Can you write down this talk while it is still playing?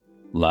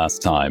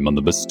Last time on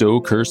the Bestow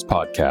Curse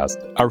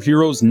podcast, our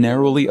heroes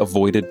narrowly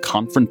avoided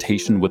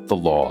confrontation with the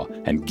law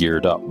and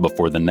geared up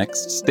before the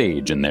next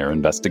stage in their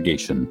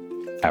investigation.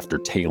 After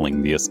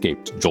tailing the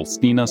escaped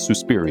Jolstina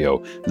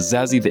Suspirio,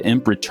 Zazie the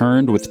Imp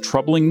returned with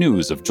troubling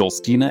news of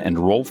Jolstina and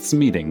Rolf's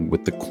meeting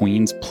with the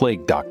Queen's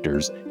plague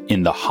doctors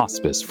in the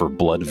hospice for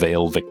Blood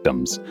Veil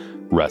victims.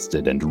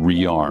 Rested and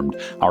rearmed,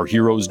 our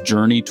heroes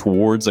journey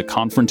towards a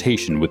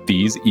confrontation with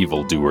these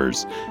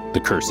evildoers.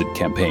 The Cursed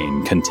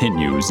campaign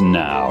continues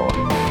now.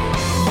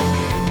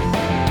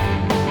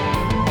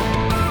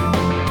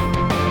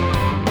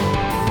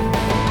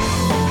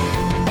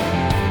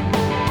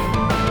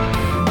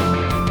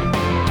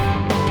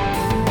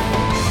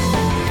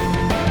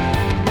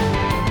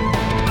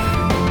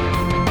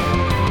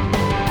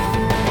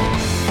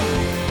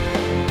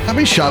 How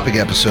many shopping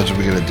episodes are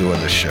we going to do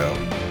on this show?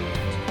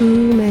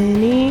 Too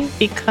many,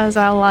 because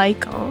I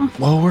like them.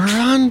 Well, we're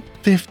on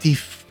 50.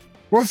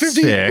 We're on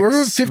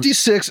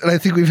 56, and I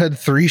think we've had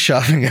 3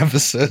 shopping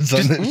episodes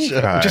on this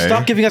show. Just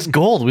stop giving us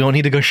gold. We don't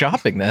need to go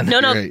shopping then. No,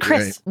 Right,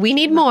 Chris, right. we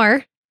need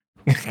more.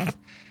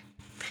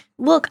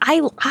 Look,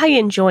 I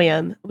enjoy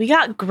them. We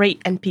got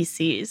great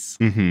NPCs.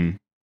 Mm-hmm.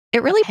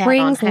 It really Hat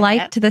brings on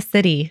life hat. to the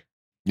city.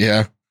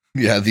 Yeah.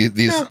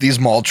 These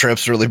mall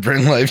trips really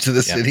bring life to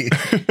the city.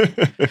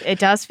 It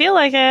does feel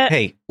like it.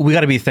 Hey, we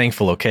got to be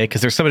thankful, okay? Because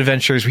there's some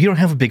adventures where you don't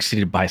have a big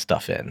city to buy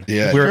stuff in.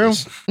 Yeah, we're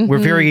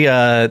Mhm. very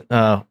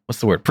what's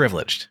the word?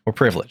 Privileged. We're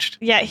privileged.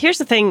 Yeah, here's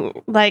the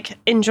thing. Like,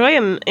 enjoy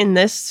them in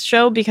this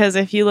show because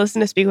if you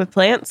listen to Speak with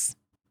Plants,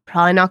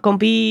 probably not going to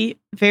be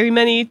very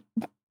many.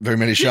 very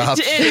many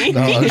shops. Any.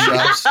 Not a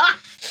lot of shops.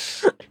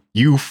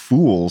 You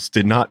fools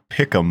did not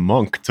pick a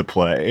monk to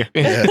play.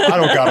 Yeah. I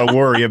don't gotta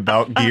worry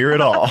about gear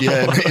at all.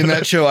 Yeah, in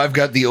that show, I've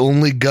got the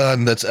only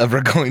gun that's ever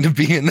going to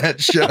be in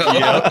that show.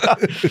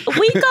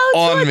 We go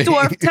On to a me.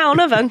 dwarf town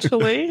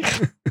eventually.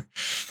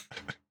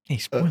 Hey,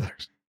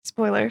 spoilers.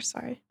 Spoiler,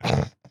 sorry.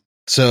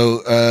 So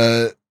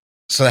the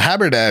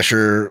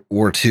haberdasher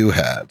wore 2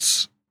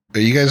 hats. Are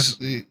you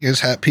guys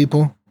hat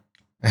people?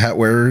 Hat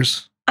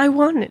wearers? I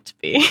want it to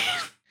be.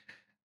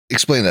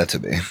 Explain that to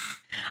me.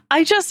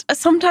 I just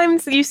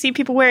sometimes you see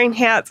people wearing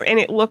hats and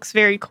it looks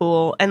very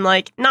cool and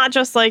like not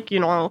just like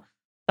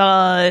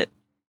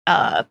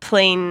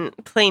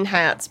plain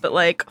hats but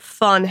like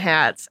fun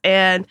hats,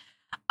 and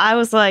I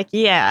was like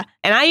yeah,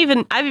 and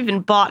I've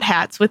even bought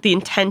hats with the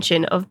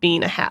intention of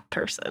being a hat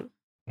person.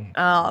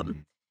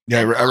 Yeah,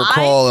 I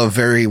recall a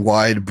very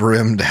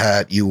wide-brimmed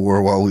hat you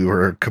wore while we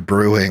were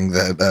cabrewing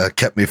that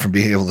kept me from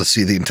being able to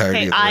see the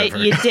entirety of the river.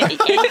 You did,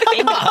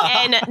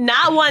 and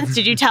not once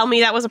did you tell me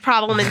that was a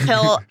problem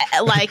until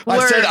like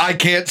I said I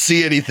can't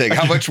see anything.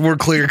 How much more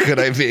clear could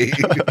I be?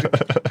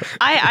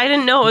 I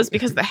didn't know it was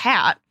because of the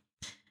hat.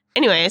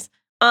 Anyways,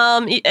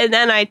 and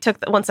then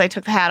once I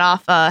took the hat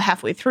off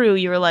halfway through,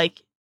 you were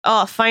like,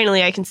 "Oh,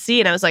 finally I can see,"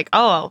 and I was like,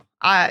 "Oh,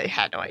 I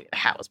had no idea the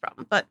hat was a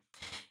problem." But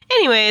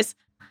anyways,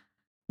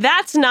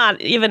 that's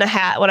not even a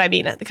hat. What I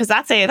mean, because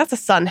that's a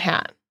sun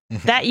hat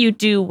that you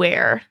do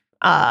wear,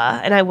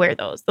 and I wear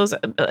those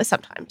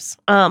sometimes.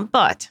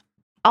 But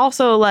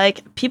also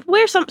like people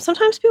wear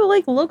sometimes people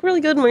like look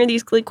really good and wear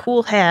these like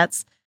cool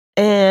hats,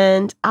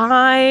 and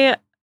I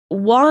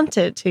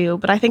wanted to,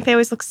 but I think they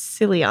always look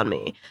silly on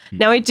me.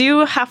 Now I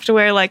do have to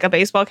wear like a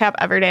baseball cap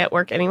every day at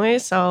work anyway,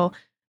 so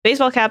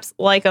baseball caps,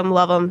 like them,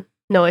 love them,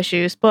 no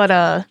issues. But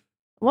I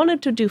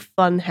wanted to do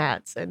fun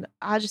hats, and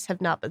I just have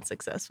not been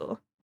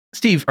successful.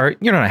 Steve,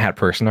 you're not a hat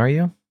person, are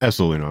you?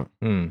 Absolutely not.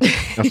 Hmm.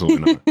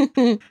 Absolutely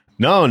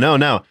not.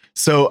 No.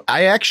 So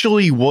I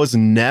actually was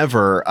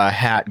never a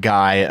hat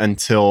guy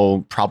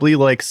until probably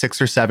like 6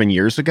 or 7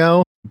 years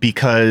ago,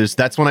 because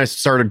that's when I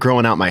started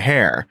growing out my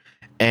hair.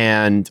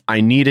 And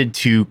I needed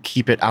to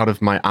keep it out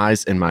of my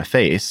eyes and my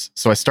face.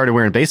 So I started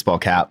wearing a baseball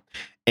cap.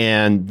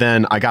 And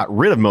then I got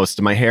rid of most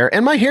of my hair.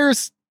 And my hair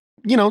is,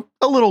 a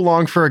little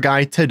long for a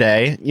guy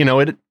today.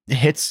 It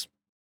hits,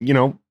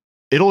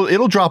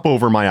 it'll drop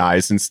over my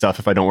eyes and stuff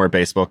if I don't wear a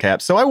baseball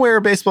cap. So I wear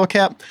a baseball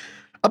cap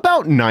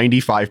about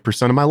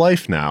 95% of my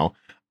life now.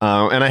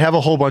 And I have a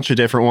whole bunch of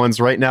different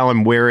ones. Right now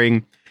I'm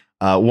wearing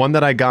one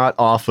that I got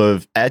off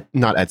of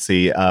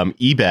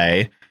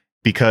eBay,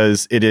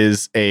 because it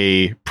is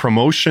a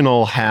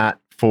promotional hat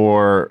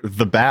for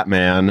the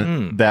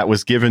Batman that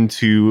was given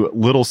to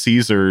Little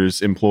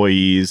Caesars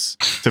employees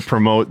to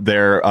promote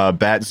their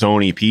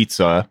Batzoni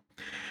pizza.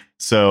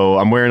 So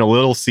I'm wearing a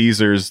Little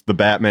Caesars, the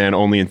Batman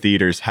only in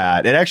theaters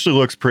hat. It actually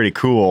looks pretty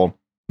cool.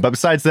 But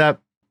besides that,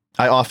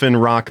 I often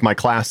rock my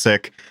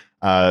classic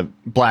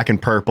black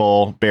and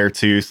purple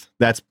Beartooth.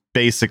 That's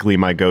basically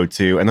my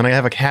go-to. And then I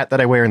have a hat that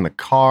I wear in the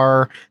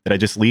car that I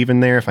just leave in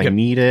there if I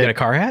need it. You got a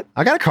car hat?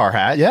 I got a car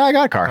hat. Yeah, I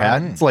got a car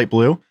hat. It's light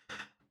blue.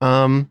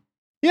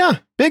 Yeah,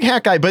 big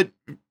hat guy, but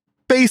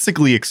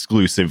basically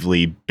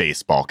exclusively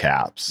baseball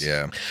caps.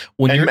 Yeah.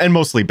 And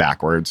mostly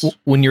backwards.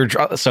 When you're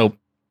so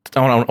I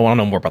want to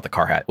know more about the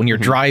car hat. When you're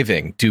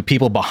driving, do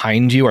people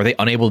behind you, are they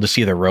unable to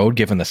see the road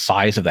given the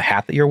size of the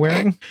hat that you're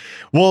wearing?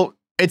 Well,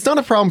 it's not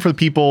a problem for the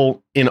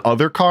people in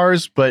other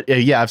cars, but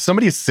yeah, if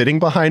somebody is sitting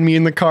behind me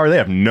in the car, they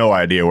have no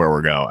idea where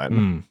we're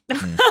going.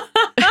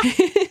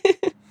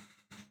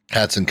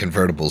 Hats and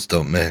convertibles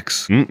don't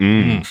mix.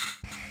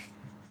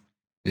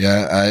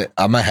 Yeah,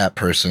 I'm a hat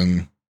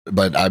person,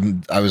 but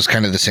I was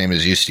kind of the same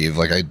as you, Steve.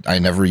 Like I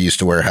never used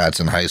to wear hats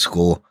in high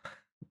school.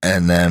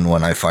 And then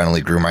when I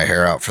finally grew my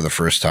hair out for the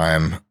first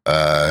time,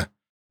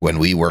 when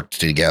we worked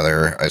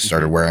together, I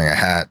started wearing a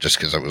hat just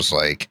because I was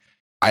like,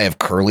 I have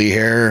curly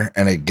hair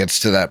and it gets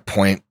to that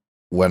point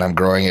when I'm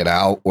growing it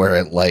out where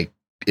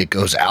it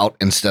goes out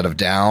instead of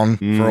down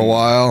for a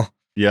while.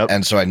 Yep.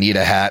 And so I need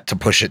a hat to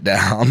push it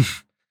down.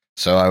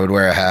 So I would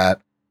wear a hat.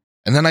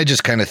 And then I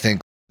just kind of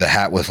think the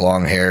hat with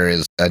long hair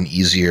is an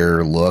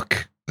easier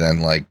look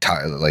than like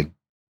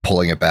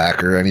pulling it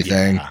back or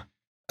anything. Yeah.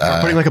 Or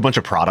putting like a bunch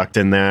of product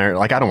in there.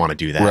 Like, I don't want to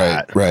do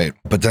that. Right.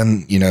 But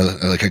then,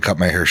 like I cut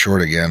my hair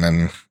short again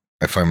and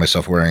I find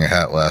myself wearing a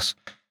hat less.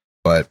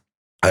 But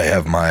I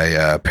have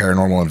my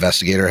paranormal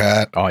investigator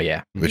hat. Oh,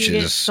 yeah. Which you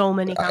is get so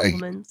many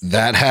compliments.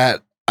 That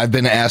hat, I've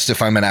been asked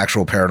if I'm an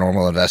actual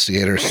paranormal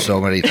investigator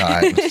so many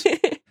times.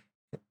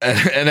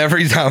 and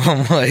every time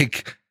I'm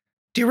like,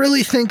 do you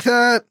really think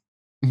that?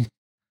 I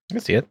can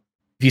see it.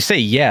 If you say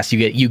yes,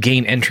 you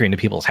gain entry into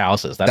people's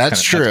houses.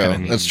 That's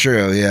true. That's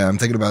true. Yeah, I'm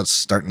thinking about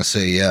starting to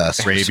say yes.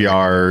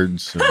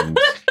 Graveyards. And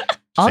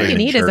all you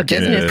need is a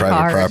business private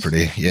card.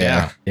 property.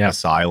 Yeah.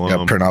 Asylum. Got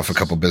to print off a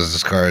couple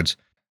business cards.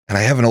 And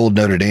I have an old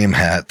Notre Dame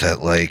hat that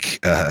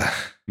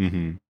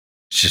it's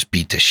just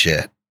beat to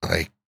shit.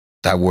 Like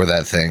I wore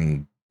that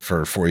thing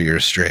for 4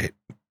 years straight.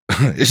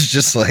 It's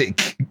just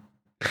like.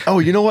 Oh,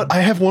 you know what?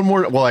 I have one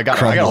more. Well, I got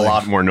a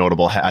lot more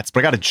notable hats, but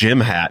I got a gym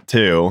hat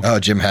too. Oh,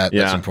 gym hat.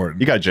 That's important.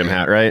 You got a gym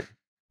hat, right?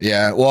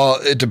 Yeah. Well,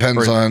 it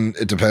depends on.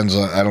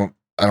 I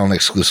don't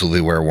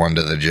exclusively wear one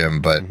to the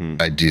gym, but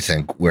I do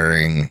think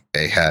wearing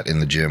a hat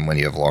in the gym when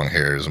you have long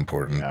hair is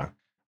important. Yeah.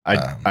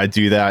 I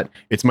do that.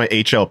 It's my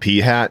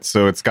HLP hat,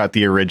 so it's got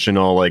the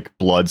original like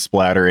blood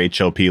splatter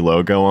HLP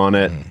logo on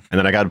it, and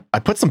then I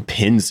put some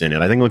pins in it.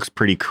 I think it looks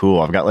pretty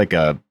cool. I've got like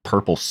a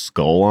purple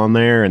skull on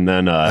there, and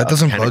then that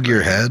doesn't bug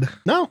your head.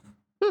 No,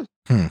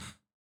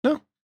 no,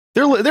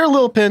 they're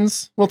little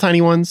pins, little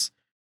tiny ones.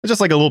 It's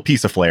just like a little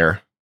piece of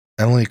flair.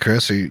 Emily,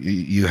 Chris, are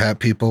you hat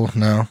people?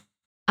 No,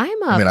 I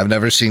mean, I've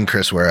never seen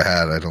Chris wear a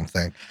hat. I don't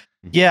think.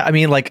 Yeah, I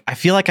mean, like, I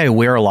feel like I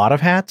wear a lot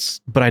of hats,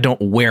 but I don't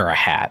wear a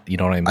hat. You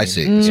know what I mean? I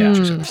see.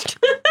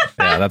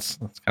 Yeah, that's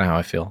kind of how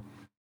I feel.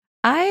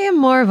 I am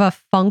more of a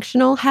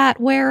functional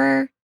hat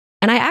wearer,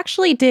 and I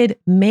actually did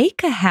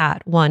make a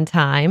hat one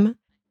time.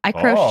 I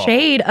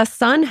crocheted a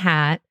sun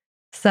hat,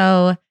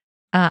 so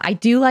I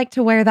do like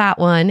to wear that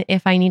one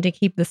if I need to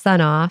keep the sun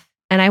off,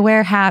 and I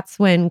wear hats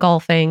when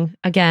golfing,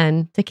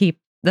 again, to keep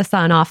the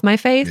sun off my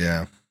face.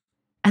 Yeah.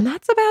 And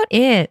that's about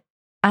it.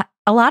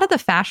 A lot of the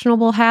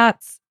fashionable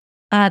hats,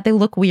 they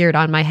look weird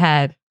on my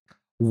head.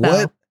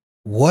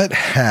 What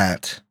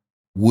hat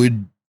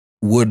would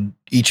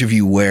each of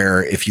you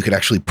wear if you could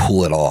actually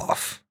pull it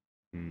off?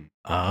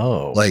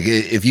 Oh, like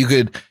if you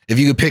could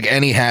pick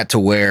any hat to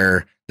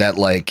wear that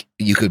like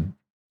you could,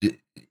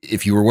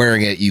 if you were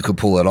wearing it, you could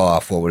pull it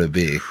off. What would it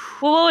be?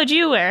 Well, what would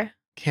you wear?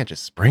 Can't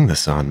just spring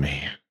this on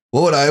me.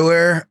 What would I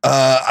wear?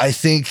 I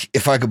think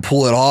if I could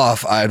pull it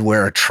off, I'd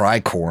wear a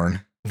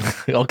tricorn.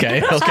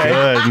 Okay.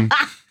 Good.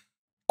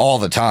 All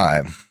the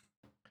time.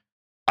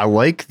 I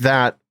like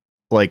that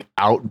like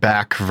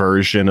Outback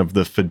version of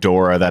the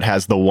fedora that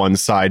has the one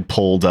side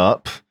pulled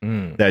up.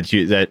 Maybe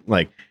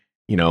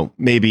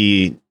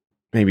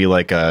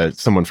like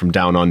someone from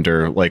down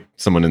under, like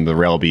someone in the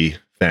Relby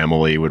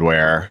family would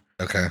wear.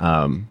 Okay.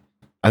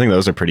 I think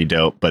those are pretty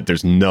dope, but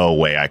there's no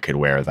way I could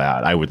wear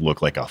that. I would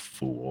look like a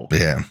fool.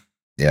 Yeah.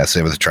 Yeah.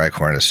 Same with the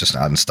tricorn. It's just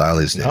not in style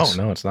these days.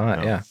 No, it's not.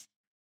 No. Yeah.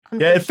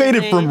 Yeah. It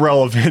faded from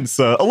relevance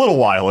a little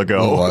while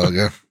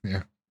ago.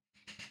 Yeah.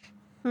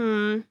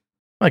 I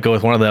might go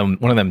with one of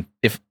them.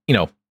 If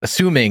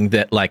assuming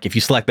that like if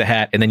you select the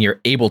hat and then you're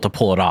able to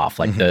pull it off,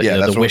 like the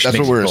wish that's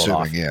makes what we're you pull it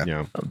off. assuming.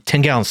 Yeah.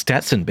 10-gallon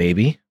Stetson,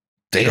 baby.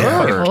 Damn.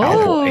 Sure.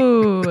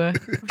 Oh,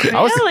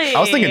 Really? I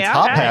was thinking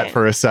top hat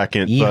for a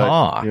second.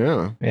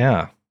 Yeehaw. But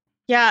yeah.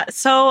 Yeah,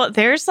 so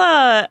there's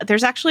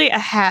actually a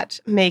hat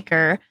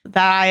maker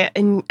that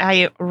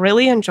I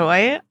really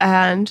enjoy,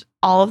 and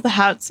all of the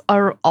hats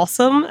are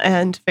awesome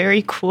and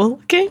very cool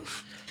looking.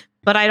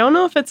 But I don't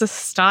know if it's a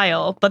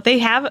style, but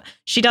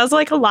she does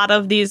like a lot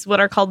of these what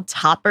are called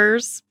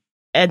toppers,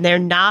 and they're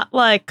not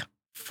like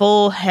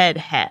full head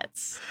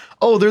hats.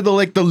 Oh, they're the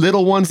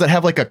little ones that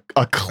have like a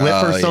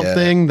clip or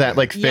something that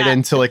like fit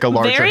into like a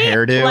larger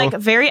hairdo. Like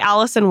very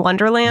Alice in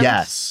Wonderland.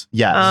 Yes.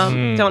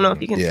 Don't know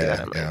if you can see that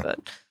on me,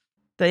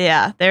 but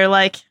yeah, they're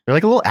like a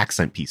little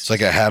accent piece. It's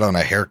like a hat on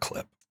a hair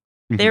clip.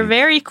 They're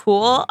very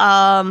cool.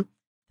 I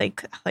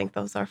think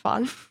those are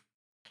fun.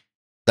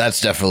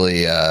 That's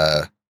definitely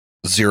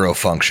zero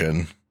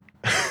function.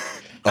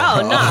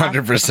 Oh, no.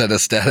 100%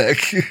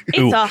 aesthetic. It's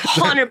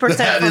 100%.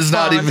 That does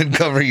not even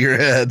cover your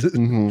head.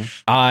 Mm-hmm.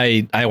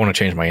 I want to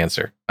change my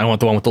answer. I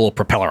want the one with the little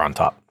propeller on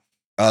top.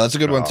 Oh, that's a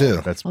good one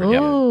too. That's pretty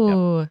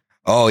oh.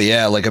 Oh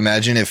yeah, like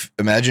imagine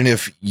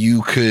if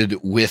you could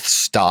with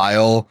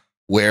style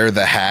wear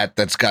the hat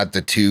that's got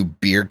the 2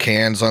 beer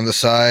cans on the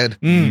side.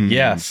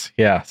 Yes.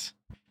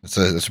 That's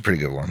a pretty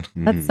good one.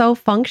 That's so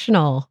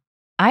functional.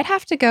 I'd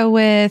have to go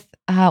with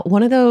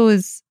one of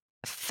those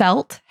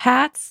felt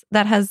hats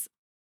that has,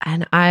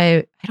 and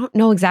I don't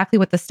know exactly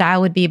what the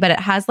style would be, but it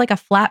has like a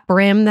flat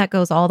brim that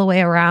goes all the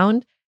way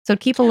around. So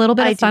keep a little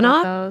bit of sun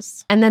off.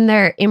 Those. And then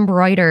they're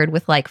embroidered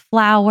with like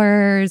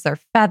flowers or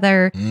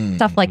feather,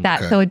 stuff like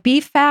that. Okay. So it'd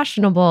be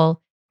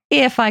fashionable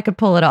if I could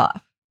pull it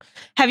off.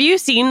 Have you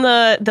seen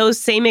those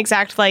same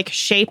exact like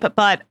shape?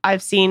 But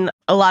I've seen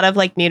a lot of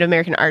like Native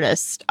American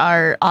artists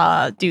are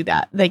do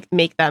that. They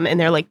make them and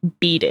they're like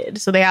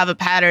beaded. So they have a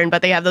pattern,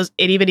 but they have those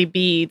itty bitty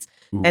beads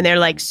and they're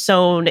like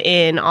sewn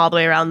in all the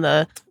way around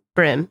the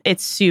brim.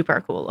 It's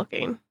super cool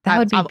looking. That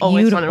would be I've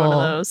always wanted one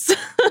of those.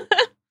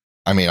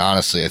 I mean,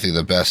 honestly, I think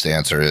the best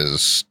answer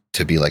is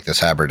to be like this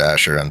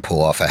haberdasher and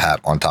pull off a hat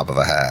on top of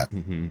a hat.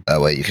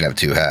 That way you can have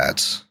 2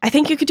 hats. I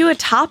think you could do a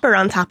topper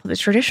on top of the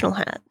traditional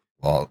hat.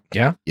 Well,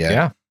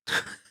 Yeah.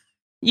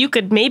 You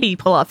could maybe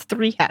pull off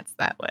 3 hats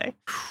that way.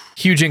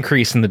 Huge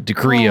increase in the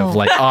degree of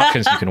like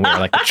options you can wear,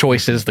 like the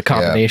choices, the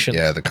combinations.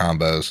 Yeah, the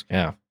combos.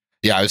 Yeah.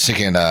 Yeah, I was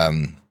thinking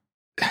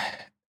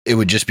it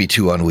would just be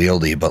too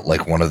unwieldy, but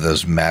like one of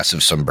those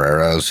massive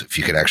sombreros, if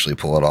you could actually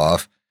pull it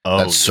off,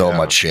 that's so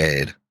much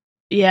shade.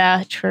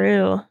 Yeah,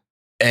 true.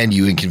 And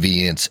you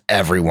inconvenience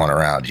everyone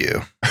around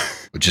you,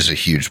 which is a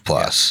huge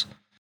plus.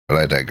 But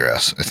I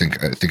digress. I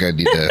think I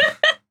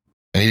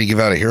need to give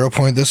out a hero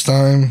point this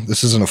time.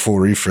 This isn't a full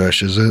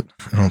refresh, is it?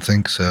 I don't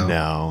think so.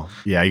 No.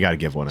 Yeah, you got to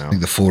give one I out.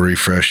 think the full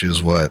refresh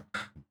is what? I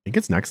think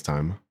it's next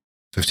time.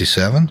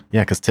 57?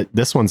 Yeah, because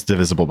this one's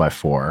divisible by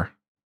 4.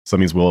 So that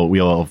means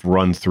we'll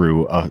run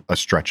through a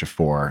stretch of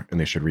 4, and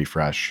they should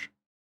refresh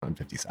on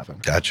 57.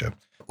 Gotcha.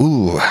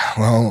 Ooh,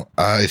 well,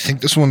 I think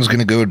this one's going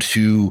to go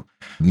to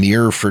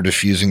Mir for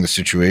diffusing the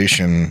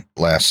situation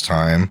last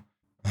time,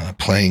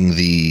 playing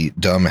the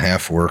dumb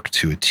half work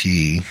to a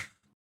T.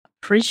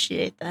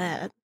 Appreciate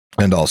that.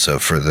 And also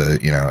for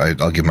the,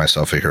 I'll give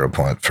myself a hero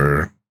point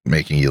for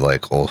making you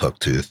like old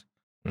Hooktooth.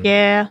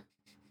 Yeah.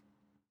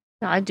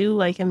 I do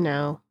like him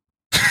now.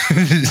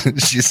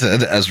 She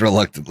said as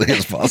reluctantly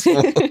as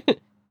possible.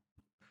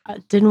 I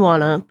didn't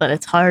want to, but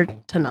it's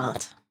hard to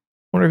not.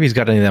 Wonder if he's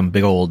got any of them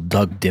big old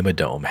Doug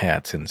Dimmadome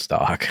hats in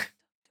stock.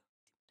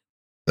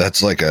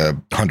 That's like a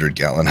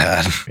 100-gallon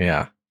hat.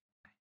 Yeah.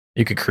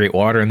 You could create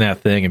water in that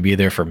thing and be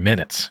there for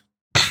minutes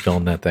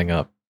filling that thing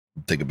up.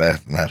 Take a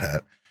bath in that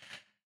hat.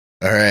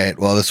 All right.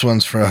 Well, this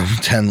one's from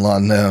 10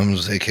 Lawn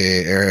Gnomes,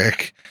 aka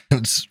Eric.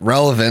 It's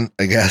relevant,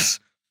 I guess.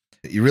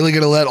 You really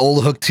gonna let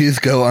old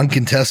Hooktooth go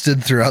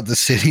uncontested throughout the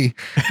city?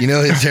 You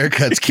know his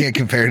haircuts can't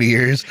compare to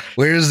yours.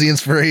 Where's the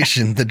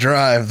inspiration, the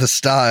drive, the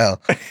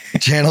style?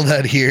 Channel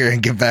that here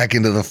and get back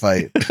into the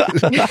fight.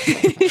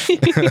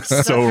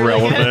 So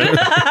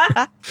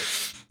relevant.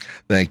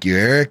 Thank you,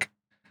 Eric.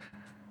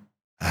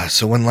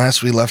 So when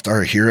last we left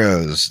our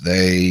heroes,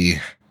 they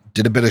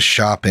did a bit of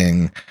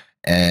shopping,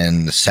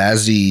 and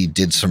Sazzy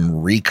did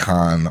some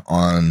recon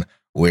on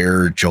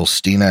where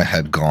Jolstina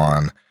had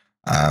gone.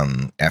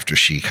 After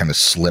she kind of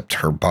slipped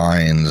her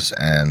binds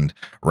and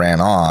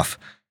ran off.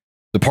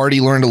 The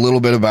party learned a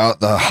little bit about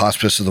the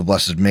Hospice of the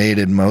Blessed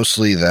Maiden,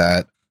 mostly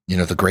that,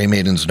 the Grey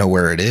Maidens know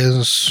where it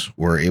is.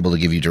 We're able to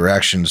give you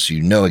directions so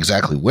you know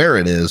exactly where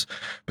it is,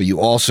 but you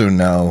also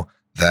know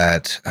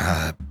that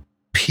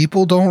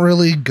people don't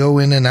really go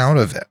in and out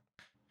of it.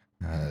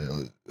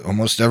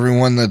 Almost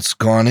everyone that's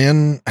gone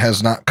in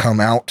has not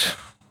come out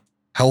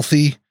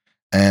healthy,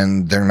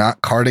 and they're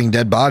not carting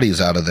dead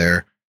bodies out of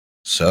there.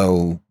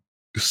 So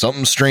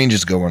something strange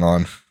is going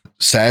on.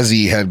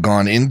 Sazzy had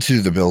gone into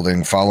the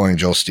building following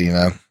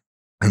Jolstina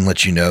and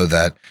let you know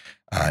that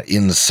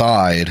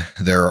inside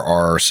there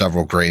are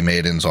several Grey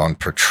Maidens on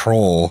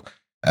patrol,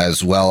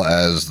 as well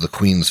as the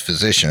Queen's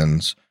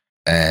physicians.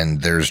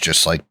 And there's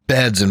just like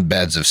beds and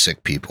beds of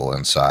sick people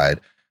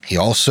inside. He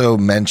also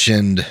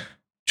mentioned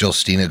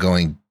Jolstina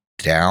going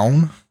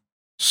down.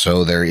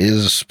 So there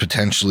is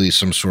potentially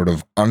some sort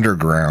of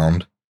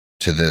underground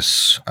to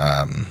this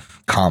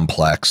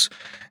complex.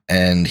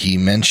 And he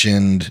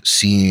mentioned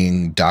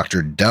seeing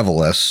Dr.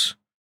 Devilis,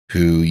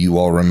 who you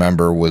all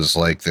remember was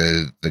like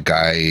the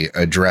guy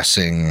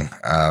addressing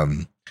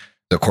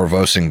the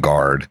Corvosan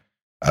Guard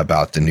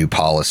about the new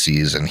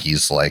policies. And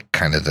he's like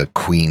kind of the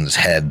Queen's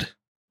head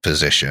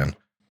physician.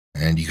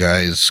 And you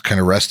guys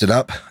kind of rested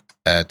up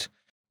at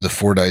the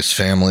Fordyce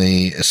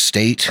family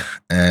estate.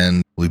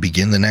 And we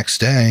begin the next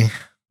day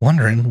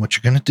wondering what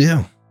you're going to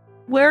do.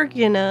 We're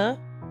gonna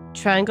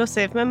try and go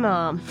save my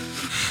mom.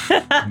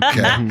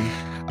 Okay.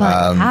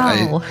 But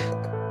how?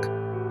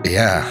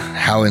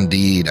 How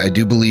indeed. I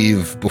do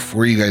believe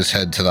before you guys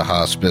head to the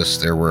hospice,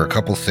 there were a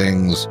couple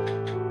things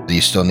that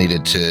you still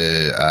needed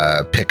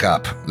to pick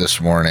up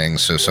this morning.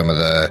 So some of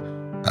the,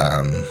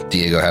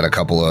 Diego had a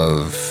couple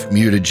of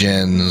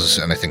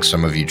mutagens, and I think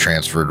some of you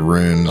transferred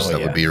runes that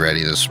would be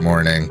ready this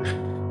morning.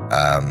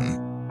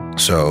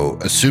 So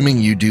assuming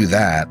you do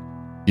that,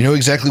 you know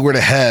exactly where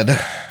to head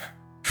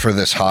for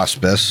this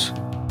hospice.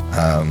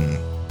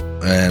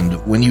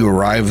 And when you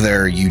arrive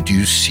there, you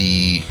do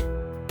see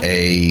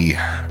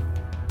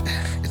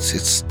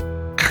it's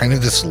kind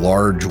of this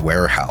large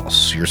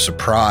warehouse. You're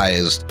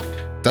surprised.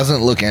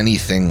 Doesn't look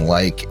anything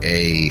like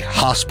a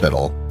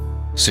hospital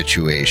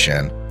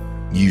situation.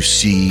 You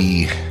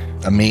see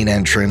a main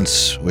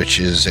entrance, which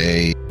is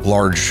a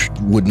large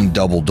wooden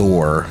double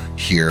door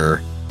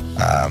here.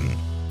 I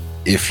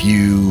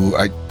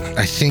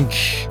think,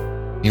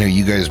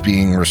 you guys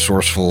being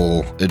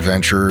resourceful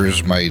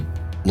adventurers might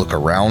look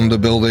around the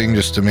building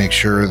just to make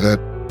sure that,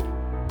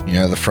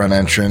 the front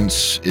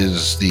entrance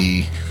is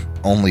the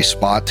only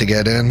spot to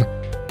get in.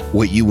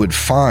 What you would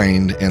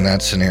find in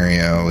that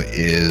scenario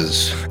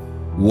is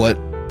what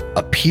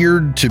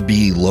appeared to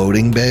be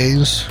loading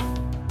bays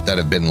that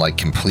have been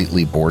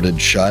completely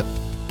boarded shut.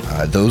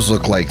 Those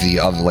look like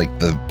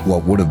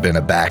what would have been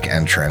a back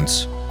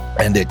entrance.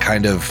 And it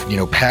kind of,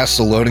 past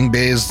the loading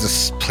bays,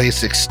 this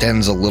place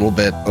extends a little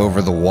bit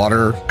over the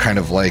water, kind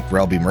of like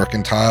Relby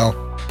Mercantile.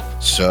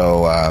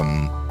 So,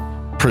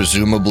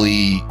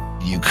 presumably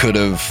you could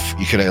have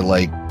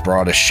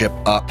brought a ship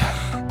up,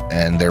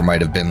 and there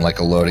might have been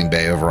a loading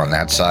bay over on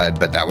that side,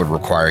 but that would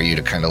require you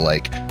to kind of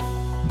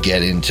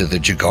get into the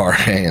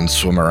Jagare and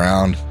swim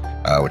around,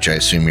 which I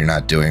assume you're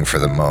not doing for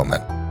the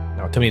moment.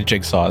 No, too many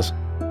jigsaws.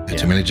 Yeah.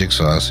 Too many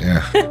jigsaws,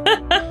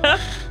 yeah.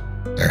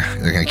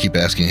 They're going to keep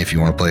asking if you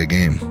want to play a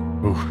game.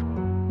 Ooh.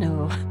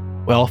 No.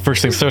 Well,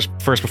 first things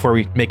first, before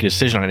we make a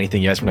decision on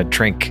anything, you guys want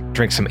to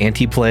drink some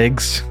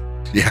anti-plagues?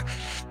 Yeah.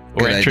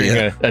 We're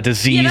entering a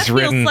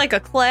disease-ridden... that feels like a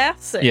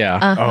classic. Yeah.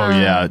 Uh-huh. Oh,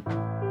 yeah.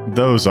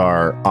 Those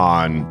are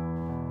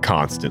on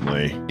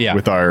constantly. Yeah.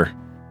 With our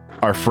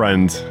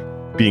friend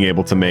being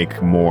able to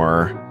make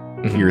more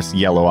fierce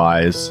yellow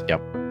eyes.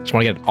 Yep. Just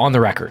want to get it on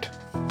the record.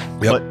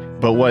 Yep.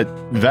 But what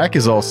Vec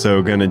is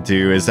also going to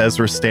do is, as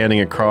we're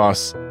standing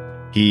across,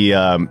 he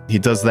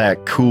does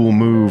that cool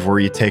move where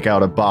you take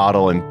out a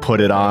bottle and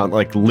put it on,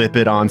 lip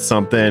it on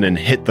something and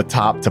hit the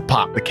top to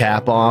pop the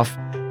cap off.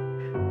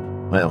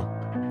 Well,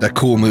 that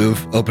cool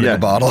move, opening a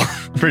bottle.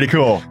 Pretty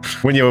cool.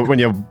 When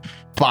you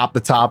pop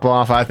the top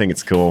off, I think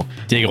it's cool.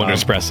 Diego Under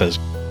Express says,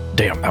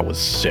 "Damn, that was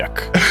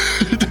sick."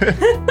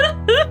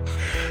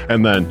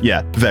 And then,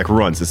 Vec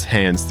runs his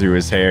hands through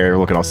his hair,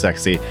 looking all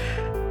sexy.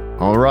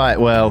 All right,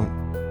 well,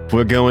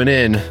 we're going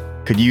in.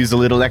 Could use a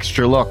little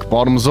extra luck.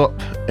 Bottoms up.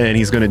 And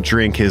he's going to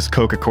drink his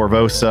Coca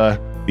Corvosa,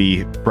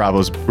 the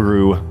Bravo's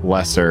Brew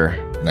Lesser.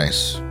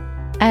 Nice.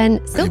 And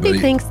Sophie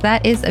thinks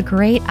that is a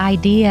great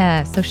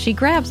idea. So she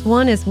grabs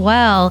one as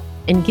well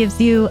and gives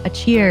you a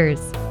cheers.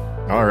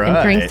 All right.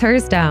 And drinks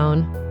hers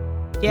down.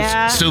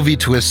 Yeah. Sylvie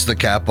twists the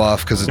cap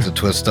off because it's a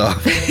twist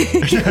off.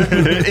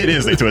 It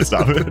is a twist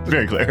off.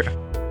 Very clear.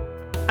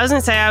 I was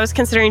going to say, I was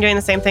considering doing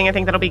the same thing. I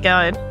think that'll be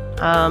good.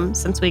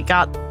 Since we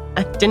got...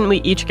 didn't we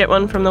each get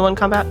one from the one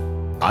combat?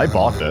 I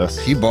bought this.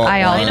 He bought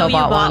I one. also I know you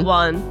bought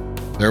one.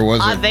 There was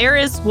there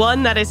is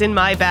one that is in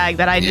my bag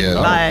that I didn't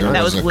buy.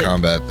 There was a lit.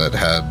 combat that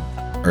had,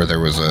 or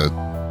there was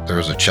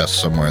a chest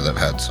somewhere that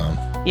had some.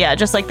 Yeah,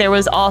 just like there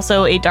was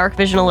also a dark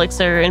vision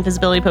elixir,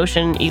 invisibility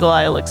potion, eagle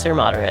eye elixir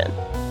moderate.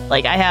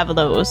 I have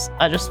those.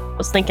 I just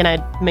was thinking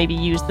I'd maybe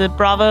use the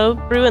Bravo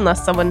brew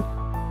unless someone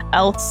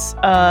else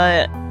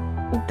that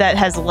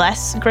has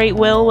less great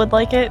will would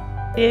like it,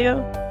 Diego.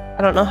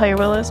 I don't know how your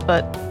will is,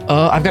 but...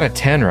 I've got a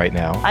 10 right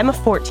now. I'm a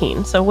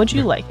 14, so would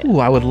you like it? Ooh,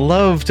 I would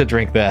love to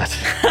drink that.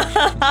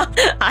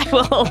 I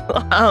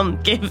will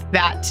give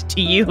that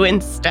to you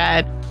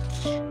instead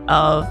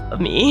of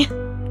me.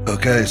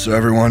 Okay, so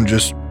everyone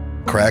just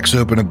cracks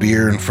open a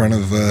beer in front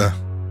of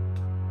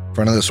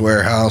this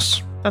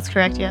warehouse. That's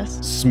correct, yes.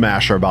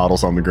 Smash our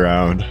bottles on the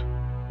ground.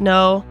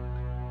 No.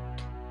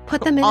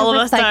 Put them in All the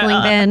of us are,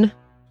 recycling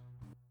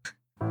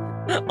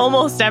bin.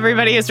 Almost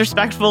everybody is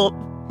respectful.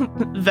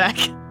 Vec.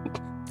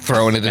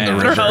 Throwing it in the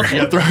river.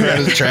 Throwing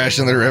his trash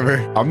in the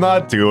river. I'm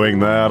not doing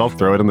that. I'll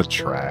throw it in the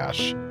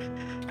trash.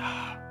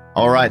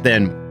 All right,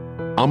 then.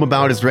 I'm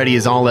about as ready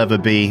as I'll ever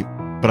be,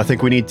 but I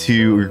think we need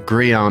to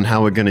agree on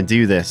how we're going to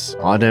do this.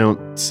 I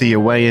don't see a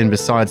way in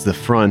besides the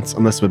front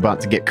unless we're about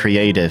to get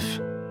creative.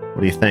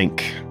 What do you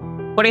think?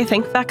 What do you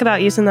think, Vec,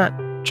 about using that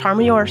charm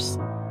of yours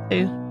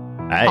to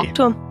talk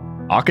to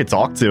him? I could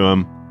talk to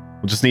him.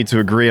 We'll just need to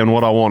agree on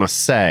what I want to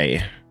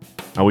say.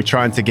 Are we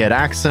trying to get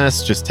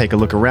access? Just take a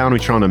look around? Are we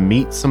trying to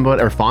meet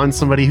somebody or find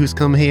somebody who's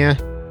come here?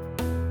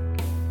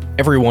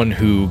 Everyone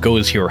who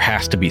goes here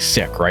has to be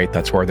sick, right?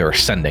 That's where they're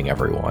sending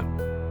everyone.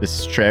 This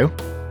is true.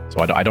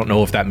 So I don't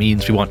know if that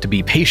means we want to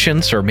be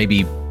patients or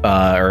maybe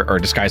or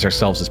disguise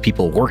ourselves as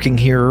people working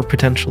here,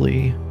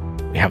 potentially.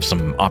 We have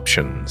some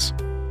options.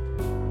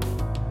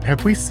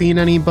 Have we seen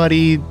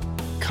anybody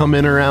come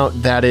in or out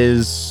that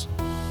is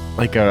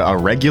like a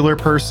regular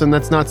person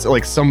that's not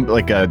like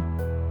a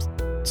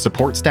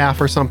support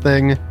staff or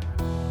something?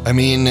 I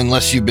mean,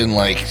 unless you've been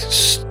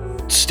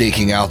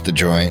staking out the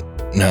joint.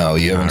 No,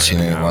 you haven't seen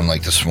anyone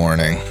like this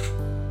morning.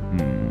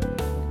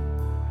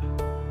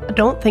 I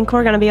don't think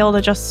we're going to be able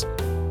to just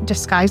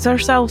disguise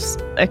ourselves.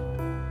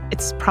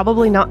 It's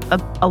probably not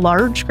a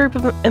large group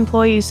of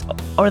employees,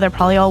 or they're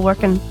probably all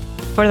working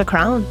for the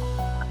crown.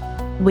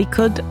 We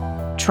could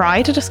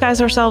try to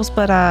disguise ourselves,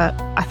 but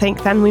I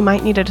think then we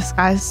might need to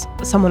disguise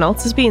someone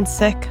else as being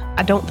sick.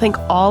 I don't think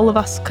all of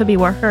us could be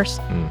workers.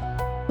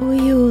 Do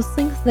you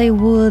think they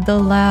would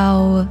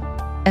allow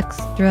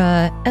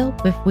extra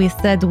help if we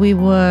said we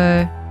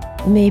were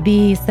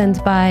maybe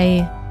sent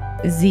by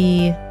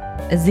the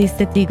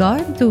city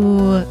guard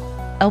to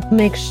help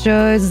make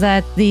sure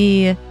that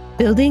the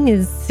building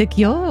is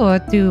secure, or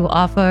to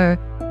offer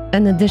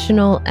an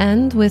additional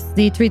end with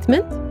the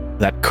treatment?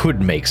 That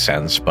could make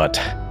sense, but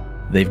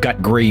they've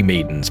got gray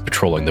maidens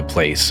patrolling the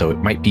place, so it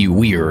might be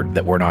weird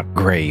that we're not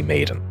gray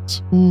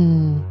maidens.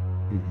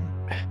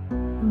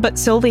 But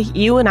Sylvie,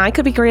 you and I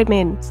could be great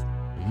maidens.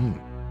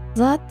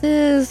 That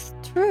is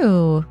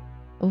true.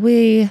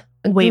 We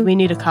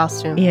need a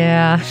costume.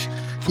 Yeah.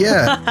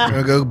 Yeah, I'm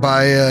gonna go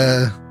buy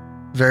a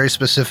very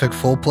specific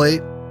full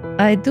plate.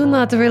 I do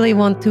not really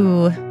want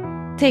to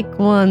take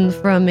one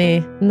from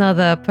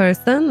another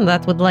person.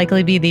 That would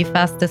likely be the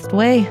fastest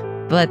way,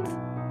 but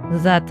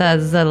that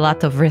has a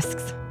lot of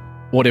risks.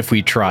 What if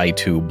we try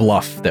to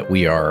bluff that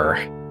we are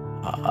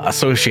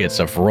associates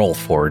of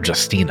Rolf or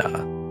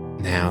Justina?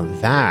 Now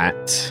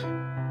that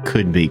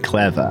could be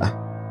clever.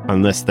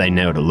 Unless they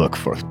know to look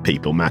for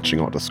people matching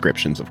our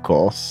descriptions, of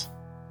course.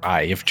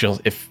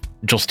 If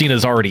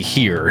Justina's already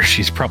here,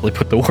 she's probably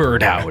put the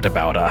word out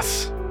about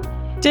us.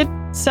 Did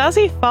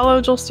Sassy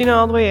follow Justina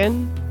all the way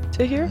in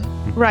to here?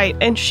 Right,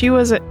 and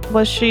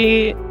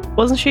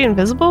wasn't she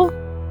invisible?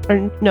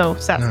 Or no,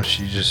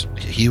 Sassy. No,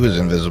 he was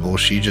invisible.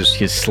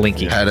 She's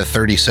slinky. Had a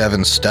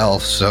 37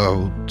 stealth,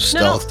 so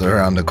stealthed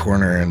around the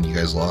corner and you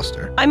guys lost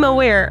her. I'm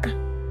aware.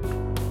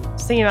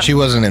 She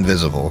wasn't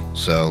invisible,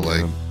 so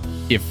like...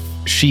 If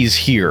she's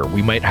here,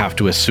 we might have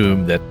to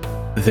assume that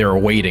they're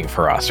waiting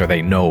for us, or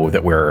they know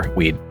that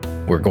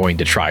we're going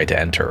to try to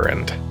enter,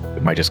 and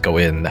we might just go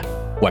in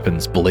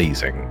weapons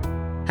blazing.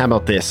 How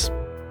about this?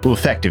 We'll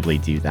effectively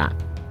do that.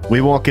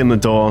 We walk in the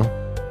door,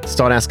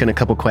 start asking a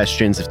couple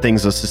questions. If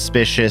things are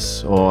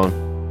suspicious or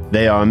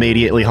they are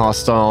immediately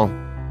hostile,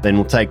 then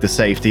we'll take the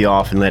safety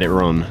off and let it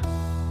run.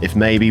 If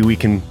maybe we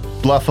can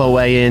bluff our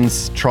way in,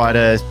 try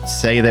to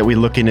say that we're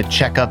looking to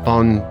check up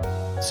on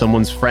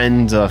someone's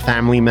friend or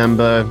family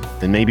member,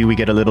 then maybe we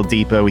get a little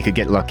deeper, we could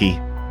get lucky.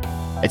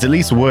 It's at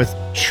least worth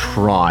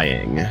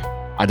trying.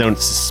 I don't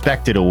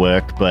suspect it'll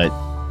work, but...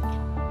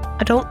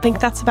 I don't think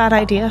that's a bad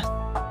idea.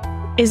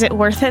 Is it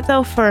worth it,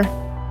 though, for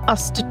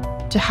us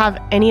to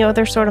have any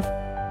other sort of,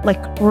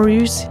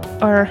 ruse?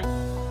 Or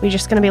are we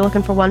just going to be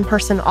looking for one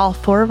person, all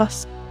four of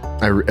us?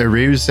 A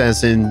ruse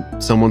as in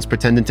someone's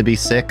pretending to be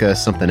sick or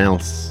something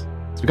else?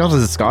 So we got a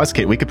disguise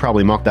kit, we could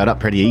probably mock that up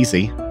pretty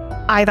easy.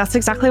 Aye, that's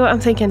exactly what I'm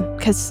thinking,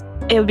 because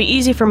it would be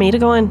easy for me to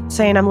go in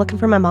saying I'm looking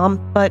for my mom,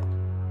 but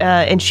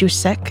and she was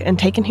sick and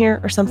taken here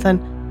or something,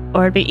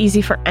 or it'd be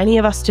easy for any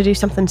of us to do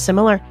something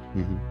similar.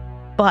 Mm-hmm.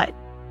 But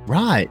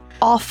right,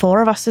 all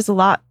four of us is a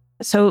lot,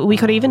 so we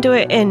could even do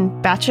it in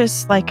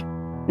batches,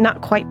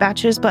 not quite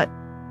batches, but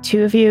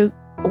two of you,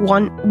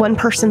 one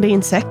person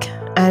being sick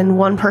and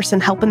one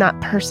person helping that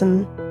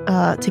person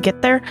to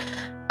get there,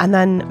 and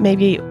then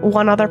maybe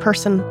one other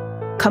person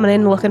coming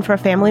in looking for a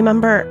family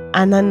member,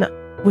 and then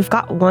we've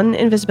got one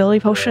invisibility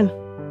potion.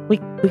 We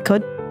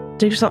could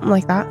do something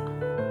like that.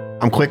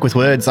 I'm quick with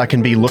words. I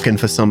can be looking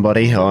for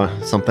somebody or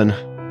something,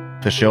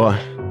 for sure.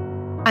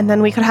 And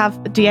then we could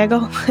have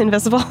Diego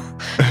invisible.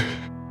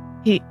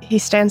 He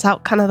stands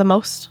out kind of the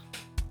most.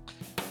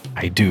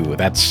 I do.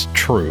 That's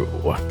true.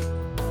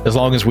 As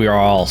long as we are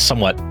all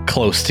somewhat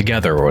close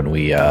together when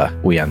we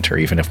enter,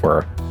 even if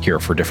we're here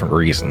for different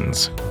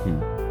reasons.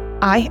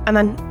 Aye, and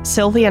then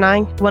Sylvie and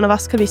I, one of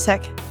us could be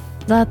sick.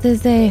 That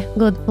is a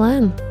good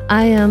plan.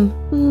 I am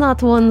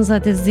not one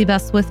that is the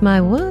best with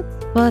my words,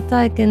 but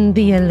I can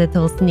be a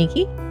little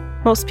sneaky.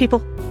 Most people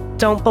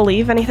don't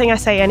believe anything I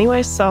say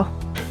anyway, so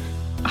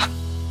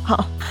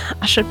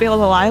I should be able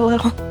to lie a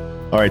little.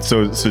 All right,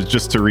 so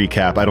just to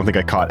recap, I don't think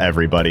I caught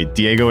everybody.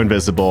 Diego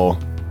invisible.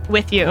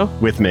 With you.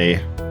 With me.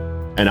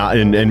 And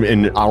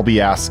I'll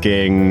be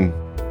asking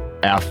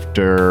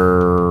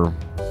after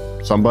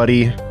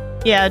somebody.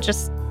 Yeah,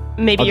 just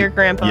maybe your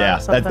grandpa. Yeah, or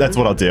something. That's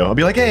what I'll do. I'll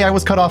be like, hey, I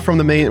was cut off from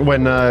the main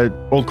when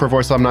Old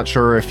Corvois, so I'm not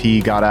sure if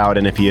he got out,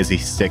 and if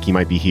he's sick, he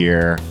might be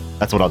here.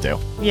 That's what I'll do.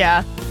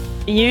 Yeah,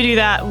 you do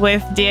that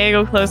with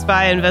Diego close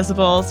by,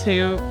 invisible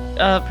to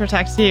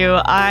protect you.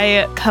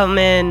 I come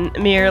in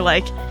mere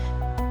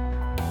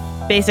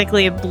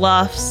basically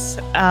bluffs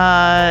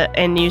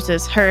and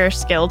uses her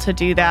skill to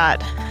do that,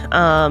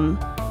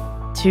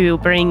 to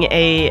bring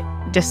a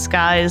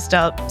disguised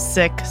up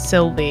sick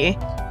Sylvie.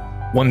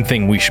 One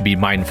thing we should be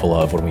mindful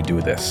of when we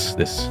do this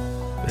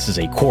is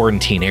a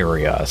quarantine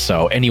area,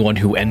 so anyone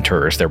who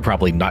enters, they're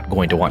probably not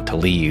going to want to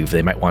leave.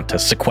 They might want to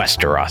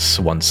sequester us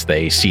once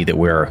they see that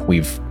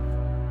we've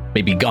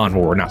maybe gone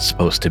where we're not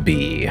supposed to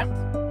be.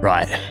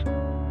 Right.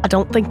 I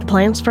don't think the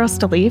plan's for us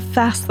to leave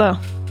fast, though,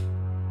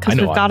 because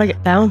we've got to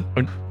get down.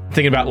 I'm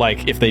thinking about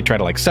if they try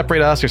to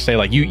separate us or say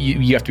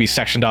you have to be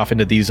sectioned off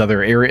into these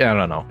other areas. I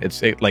don't know.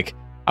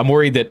 I'm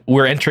worried that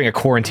we're entering a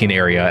quarantine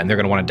area and they're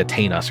going to want to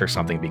detain us or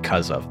something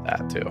because of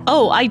that too.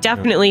 Oh, I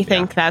definitely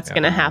think that's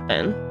going to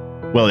happen.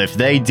 Well, if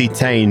they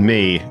detain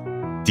me,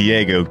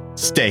 Diego,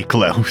 stay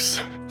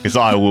close, because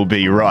I will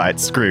be right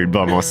screwed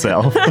by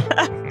myself.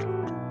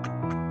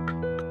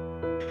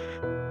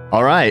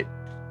 All right.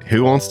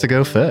 Who wants to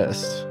go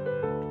first?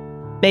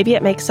 Maybe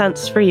it makes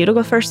sense for you to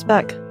go first,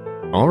 Beck.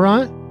 All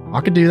right.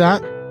 I could do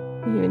that.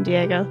 You and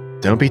Diego.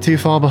 Don't be too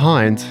far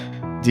behind.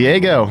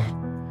 Diego,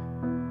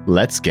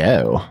 let's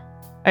go. All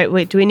right,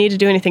 wait, do we need to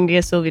do anything to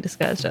get Sylvie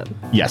disguised up?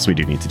 Yes, we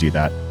do need to do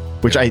that.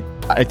 Which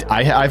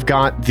I've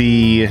got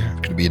the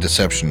Could be a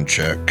deception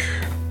check.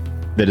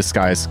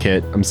 disguise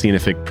kit. I'm seeing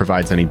if it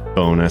provides any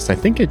bonus. I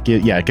think it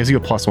gives you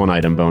a +1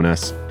 item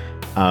bonus.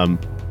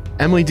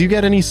 Emily, do you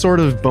get any sort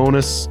of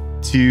bonus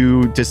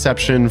to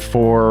deception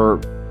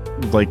for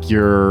like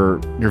your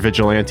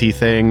vigilante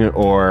thing,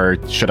 or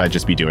should I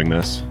just be doing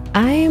this?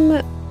 I'm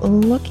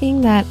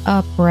looking that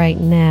up right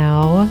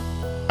now.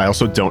 I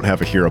also don't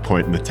have a hero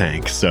point in the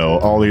tank, so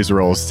all these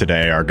rolls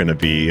today are going to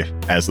be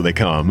as they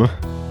come.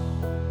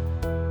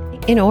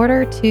 In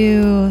order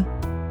to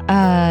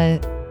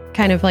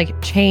kind of like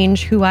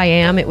change who I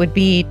am, it would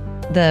be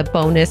the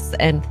bonus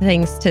and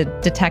things to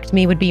detect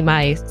me would be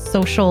my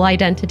social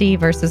identity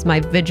versus my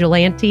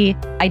vigilante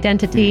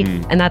identity.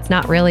 And that's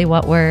not really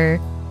what we're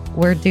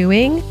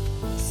doing.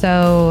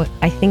 So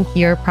I think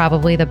you're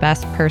probably the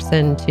best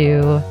person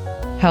to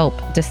help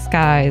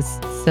disguise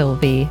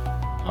Sylvie.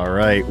 All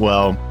right,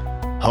 well,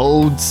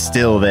 hold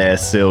still there,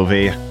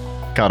 Sylvie.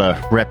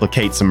 Gotta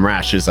replicate some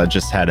rashes I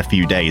just had a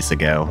few days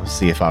ago.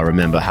 See if I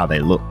remember how they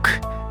look.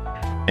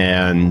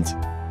 And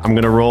I'm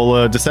gonna roll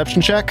a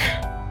deception check.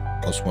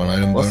 +1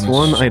 item bonus.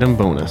 +1 item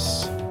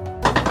bonus.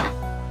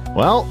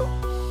 Well,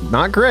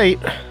 not great.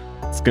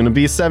 It's gonna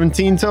be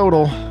 17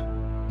 total.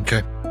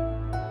 Okay.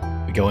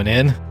 We going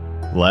in?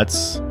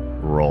 Let's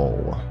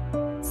roll.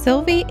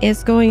 Sylvie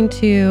is going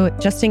to,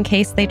 just in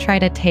case they try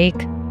to take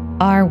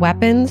our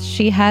weapons,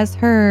 she has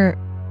her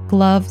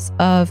gloves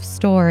of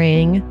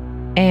storing,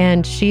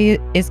 and she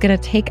is going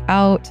to take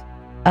out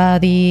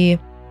the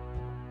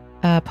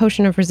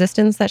potion of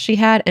resistance that she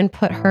had and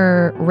put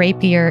her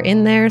rapier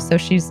in there so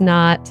she's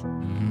not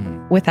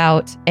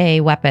without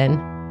a weapon.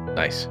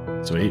 Nice.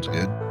 Sweet.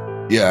 Good.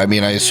 Yeah, I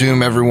mean, I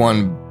assume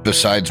everyone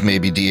besides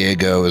maybe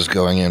Diego is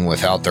going in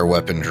without their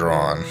weapon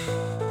drawn.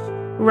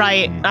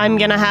 Right. I'm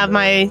going to have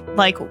my,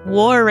 like,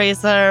 war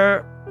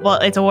razor. Well,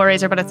 it's a war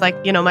razor, but it's like,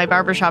 you know, my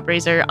barbershop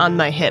razor on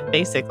my hip,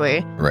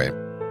 basically. Right.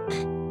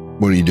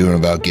 What are you doing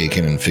about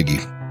Gaken and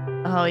Figgy?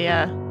 Oh,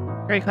 yeah.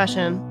 Great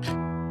question.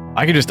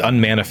 I could just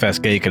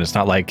unmanifest Gake, and it's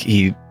not like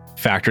he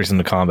factors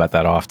into combat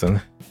that often.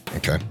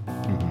 Okay.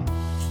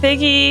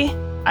 Figgy,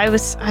 I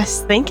was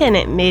thinking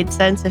it made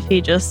sense if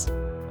he just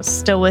was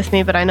still with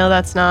me, but I know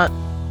that's not...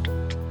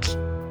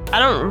 I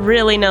don't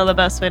really know the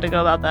best way to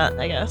go about that,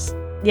 I guess.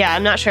 Yeah,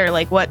 I'm not sure.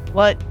 Like, what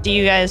do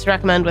you guys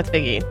recommend with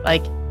Figgy?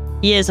 Like,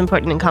 he is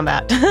important in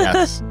combat.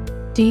 Yes.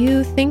 Do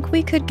you think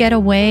we could get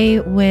away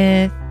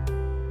with...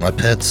 My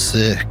pet's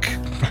sick.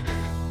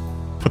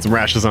 Put some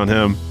rashes on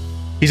him.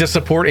 He's a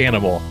support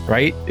animal,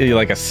 right?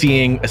 Like a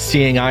seeing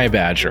eye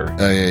badger.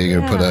 Oh yeah, you're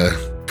gonna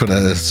put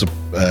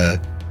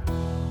a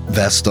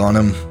vest on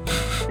him.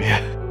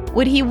 Yeah.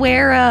 Would he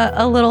wear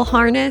a little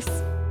harness?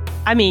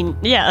 I mean,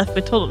 yeah, if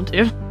we told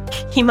him to.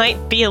 He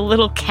might be a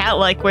little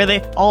cat-like where they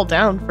fall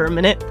down for a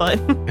minute, but...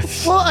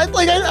 Well,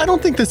 I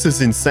don't think this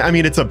is insane. I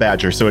mean, it's a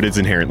badger, so it is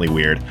inherently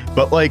weird.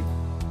 But, like,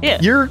 Yeah.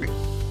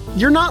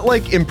 You're not,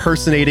 like,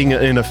 impersonating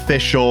an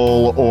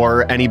official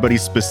or anybody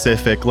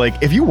specific. Like,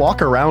 if you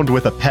walk around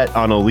with a pet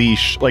on a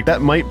leash, like,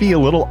 that might be a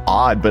little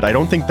odd, but I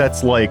don't think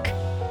that's, like...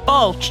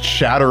 Oh,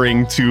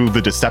 shattering to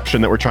the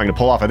deception that we're trying to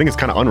pull off. I think it's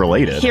kind of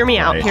unrelated. hear me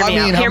out. right? Hear me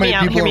out. how Hear me many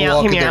out. people Hear me are out. Hear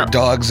walking me their out.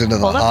 dogs into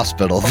the Hold up.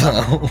 hospital,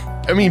 though?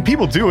 I mean,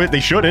 people do it. They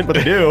shouldn't, but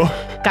they do.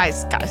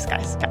 Guys.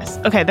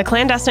 Okay, the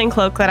clandestine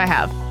cloak that I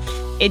have,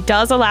 it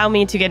does allow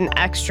me to get an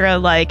extra,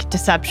 like,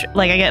 deception.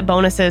 Like, I get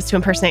bonuses to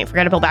impersonate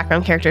forgettable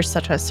background characters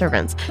such as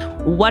servants.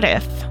 What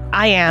if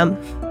I am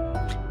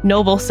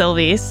noble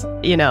Sylvie's,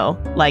 you know,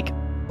 like,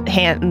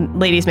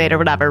 lady's maid or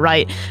whatever,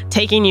 right?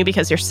 Taking you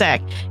because you're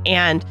sick,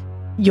 and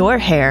your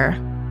hair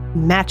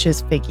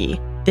matches Figgy.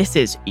 This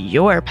is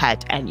your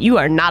pet, and you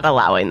are not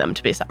allowing them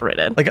to be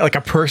separated. Like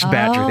a purse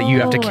badger that you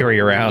have to carry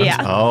around.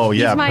 Yeah. Oh,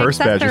 yeah. He's my Purse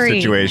badger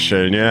accessory.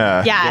 situation.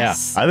 Yeah.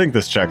 Yes. I think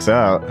this checks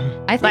out.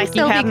 I think Like, you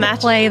Sylvie have could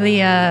match- play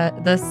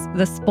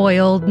the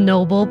spoiled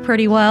noble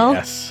pretty well.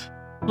 Yes.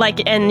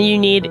 Like, and you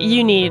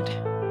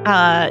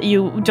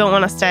don't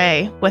want to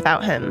stay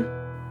without him.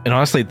 And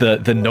honestly,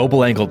 the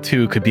noble angle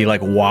too could be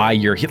like why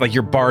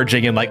you're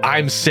barging in, like,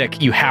 I'm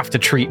sick, you have to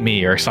treat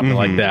me, or something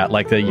like that,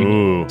 like the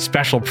Ooh.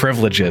 special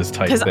privileges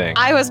type Because thing.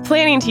 I was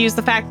planning to use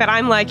the fact that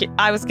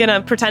I was gonna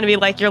pretend to be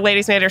like your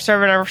lady's maid or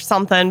servant or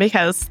something,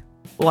 because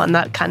one,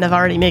 that kind of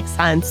already makes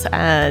sense,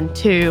 and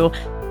two,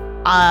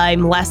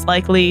 I'm less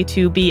likely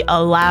to be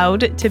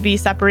allowed to be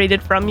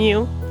separated from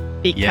you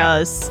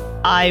because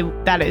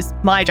that is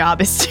my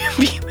job, is to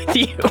be with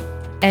you.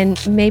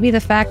 And maybe the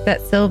fact that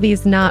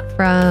Sylvie's not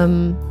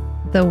from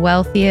the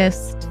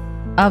wealthiest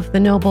of the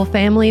noble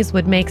families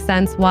would make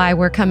sense why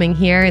we're coming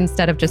here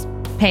instead of just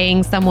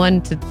paying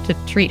someone to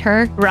treat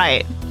her.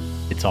 Right.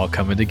 It's all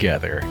coming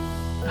together.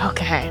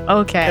 Okay.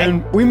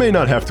 And we may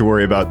not have to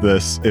worry about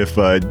this if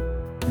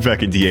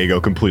Vec and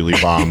Diego completely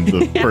bomb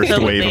the first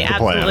wave of the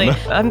plan.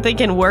 I'm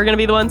thinking we're going to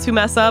be the ones who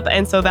mess up,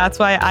 and so that's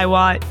why I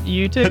want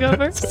you to go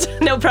first.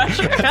 No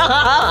pressure.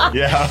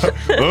 Yeah.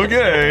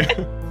 Okay.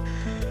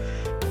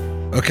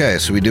 Okay,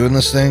 so we doing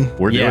this thing?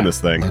 We're doing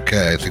this thing.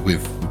 Okay, I think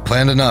we've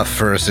planned enough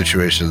for a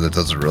situation that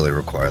doesn't really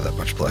require that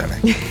much planning.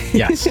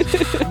 Yes.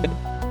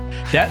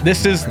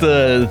 This is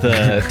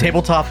the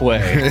tabletop way.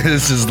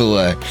 This is the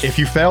way. If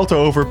you fail to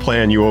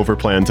overplan, you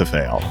overplan to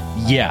fail.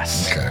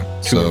 Yes. Okay,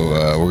 so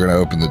we're going to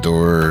open the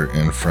door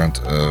in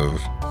front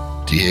of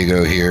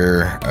Diego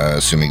here,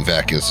 assuming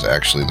Vec is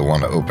actually the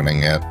one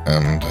opening it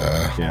and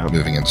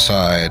moving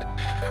inside.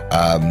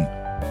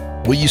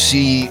 What you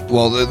see,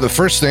 well, the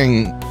first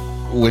thing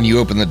when you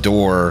open the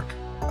door,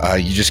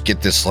 you just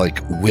get this like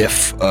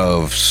whiff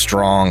of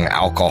strong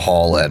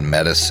alcohol and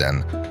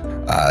medicine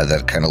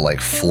that kind of like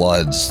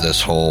floods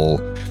this whole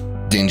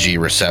dingy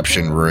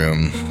reception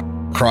room.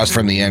 Across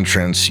from the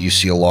entrance, you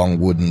see a long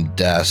wooden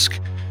desk,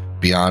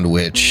 beyond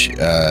which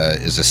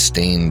is a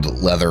stained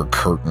leather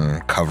curtain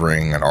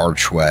covering an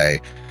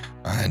archway.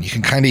 And you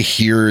can kind of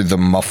hear the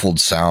muffled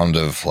sound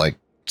of like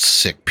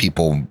sick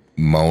people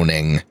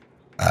moaning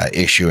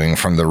issuing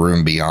from the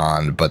room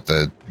beyond, but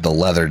the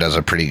leather does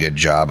a pretty good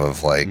job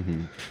of like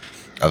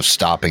of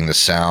stopping the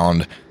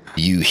sound.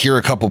 You hear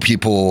a couple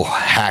people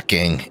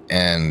hacking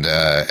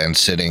and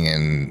sitting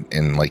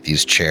in like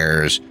these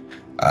chairs,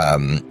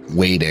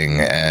 waiting,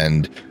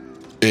 and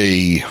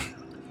a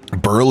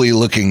burly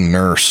looking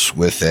nurse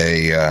with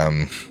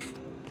a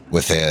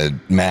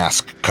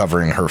mask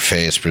covering her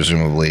face,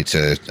 presumably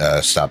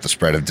to stop the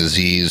spread of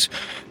disease,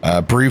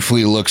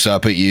 briefly looks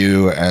up at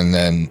you and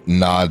then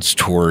nods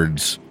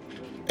towards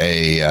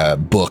a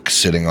book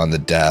sitting on the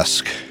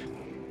desk.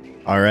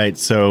 All right,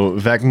 so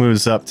Vec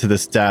moves up to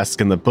this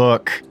desk and the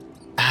book.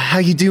 How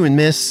you doing,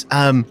 miss?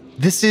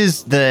 This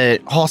is the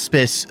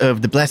Hospice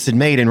of the Blessed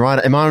Maiden,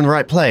 right? Am I in the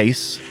right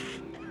place?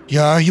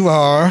 Yeah, you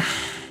are.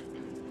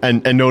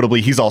 And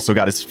notably, he's also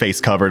got his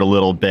face covered a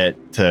little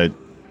bit to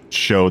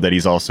show that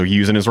he's also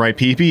using his right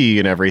PPE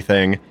and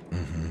everything.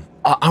 Mm-hmm.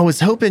 I was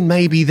hoping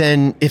maybe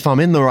then, if I'm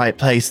in the right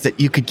place, that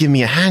you could give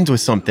me a hand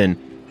with something.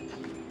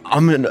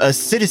 I'm a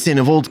citizen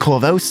of Old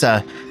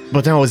Corvosa,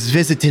 but I was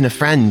visiting a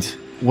friend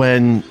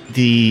when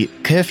the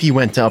curfew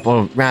went up,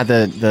 or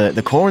rather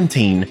the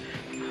quarantine.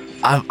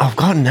 I've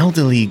got an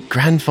elderly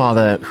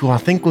grandfather who I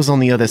think was on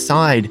the other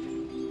side,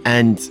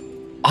 and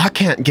I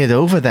can't get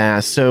over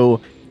there,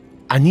 so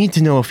I need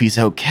to know if he's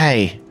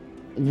okay.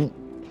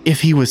 If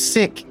he was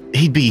sick,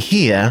 he'd be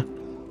here,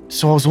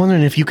 so I was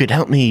wondering if you could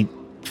help me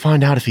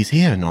find out if he's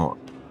here or not.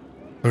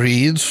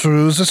 Read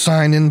through the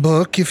sign-in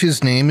book. If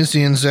his name is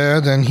in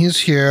there, then he's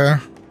here.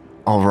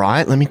 All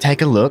right, let me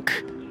take a look.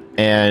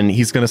 And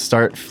he's going to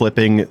start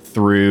flipping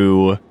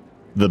through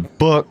the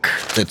book.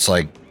 It's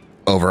like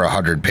over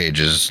 100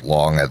 pages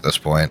long at this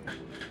point.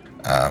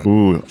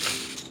 Ooh.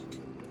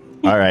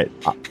 All right.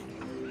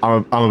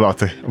 I'm about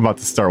to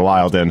start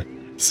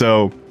wilding.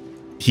 So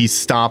he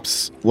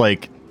stops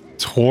like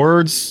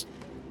towards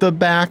the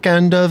back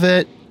end of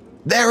it.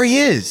 There he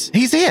is.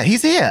 He's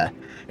here.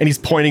 And he's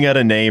pointing at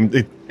a name.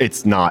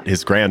 It's not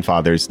his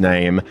grandfather's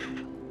name.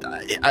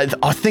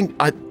 I think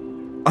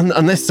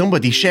unless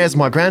somebody shares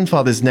my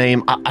grandfather's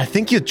name, I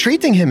think you're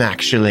treating him,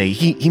 actually.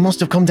 He must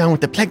have come down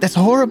with the plague. That's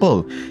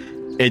horrible.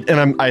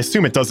 I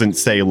assume it doesn't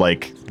say,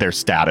 like, their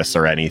status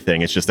or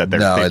anything. It's just that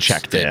they're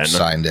checked in.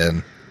 Signed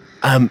in.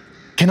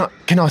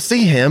 Can I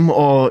see him,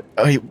 or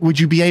would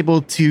you be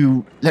able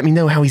to let me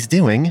know how he's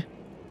doing?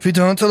 We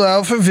don't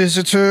allow for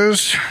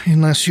visitors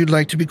unless you'd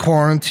like to be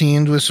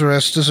quarantined with the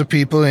rest of the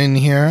people in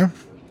here.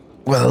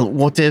 Well,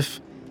 what if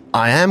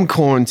I am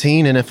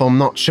quarantined, and if I'm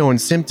not showing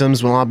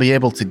symptoms, will I be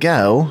able to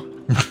go?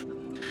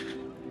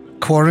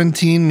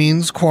 Quarantine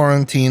means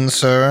quarantine,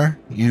 sir.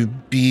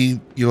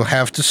 You'll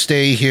have to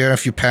stay here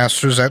if you pass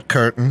through that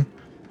curtain.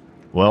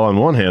 Well, on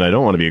one hand, I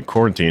don't want to be in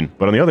quarantine,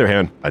 but on the other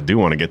hand, I do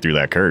want to get through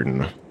that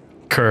curtain.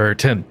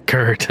 Curtain.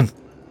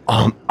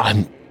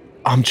 I'm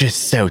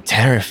just so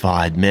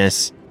terrified,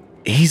 miss.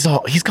 He's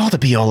got to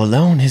be all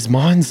alone. His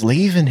mind's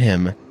leaving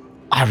him.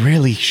 I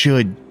really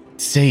should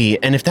see,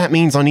 and if that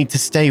means I need to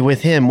stay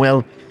with him,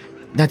 well,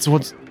 that's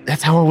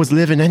how I was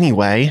living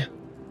anyway.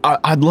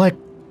 I'd like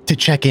to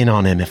check in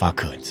on him if I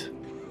could.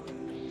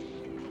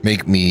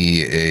 Make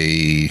me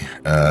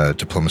a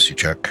diplomacy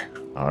check.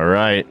 All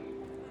right.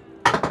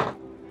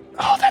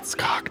 Oh, that's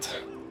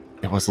cocked.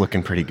 It was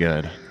looking pretty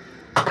good.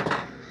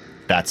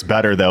 That's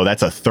better, though.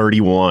 That's a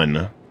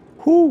 31.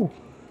 Whew.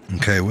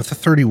 Okay, with a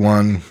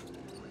 31,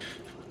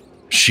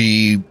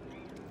 she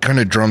kind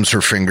of drums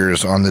her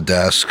fingers on the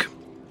desk,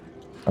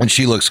 and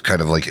she looks kind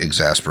of like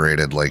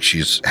exasperated, like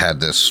she's had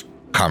this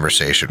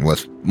conversation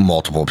with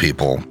multiple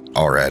people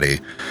already.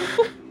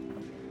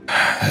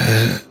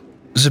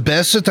 The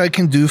best that I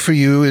can do for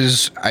you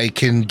is I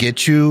can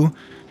get you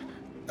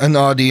an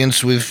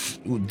audience with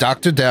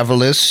Dr.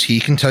 Davalos. He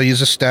can tell you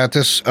the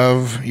status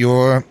of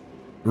your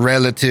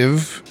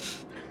relative.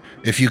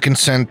 If you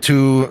consent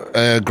to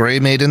a Grey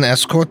Maiden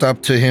escort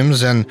up to him,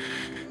 then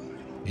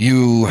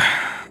you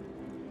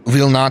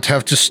will not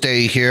have to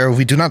stay here.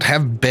 We do not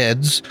have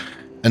beds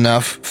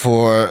enough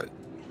for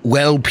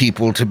well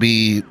people to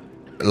be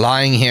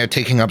lying here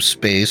taking up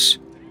space.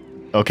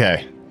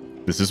 Okay,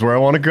 this is where I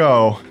want to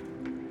go,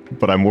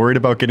 but I'm worried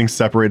about getting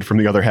separated from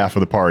the other half of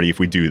the party if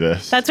we do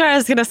this. That's what I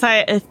was going to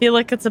say. I feel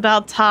like it's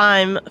about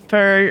time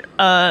for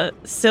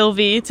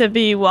Sylvie to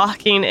be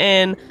walking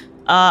in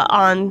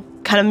on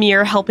kind of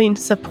Mir helping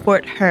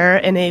support her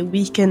in a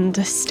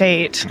weakened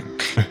state.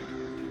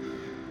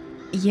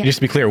 Yeah. Just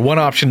to be clear, one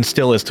option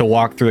still is to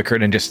walk through the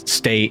curtain and just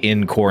stay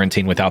in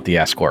quarantine without the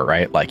escort,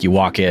 right? Like you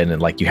walk in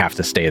and like you have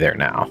to stay there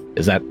now.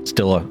 Is that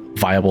still a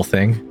viable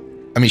thing?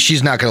 I mean,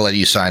 she's not going to let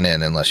you sign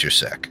in unless you're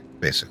sick,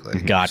 basically.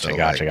 Gotcha. So,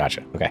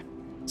 Gotcha. Okay.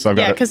 So I've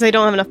got Because they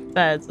don't have enough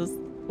beds, is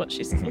what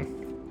she's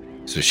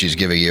saying. So she's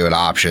giving you an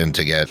option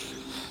to get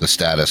the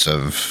status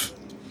of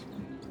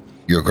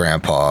your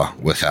grandpa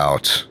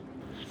without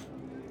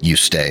you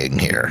staying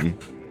here.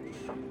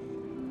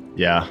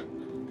 Yeah.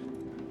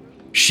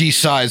 She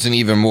sighs an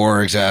even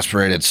more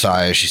exasperated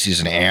sigh as she sees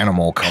an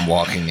animal come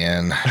walking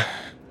in.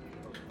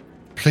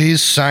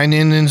 Please sign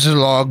in the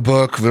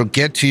logbook. We'll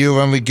get to you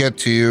when we get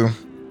to you.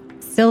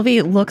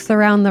 Sylvie looks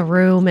around the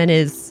room and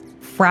is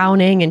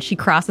frowning, and she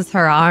crosses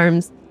her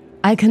arms.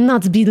 I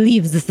cannot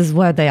believe this is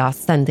where they are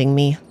sending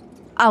me.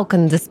 How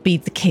can this be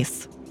the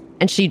case?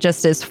 And she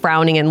just is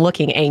frowning and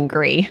looking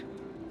angry.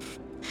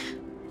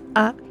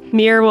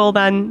 Mir will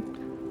then...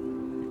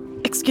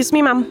 Excuse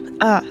me, ma'am.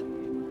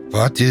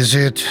 What is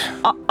it?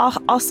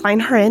 I'll sign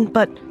her in,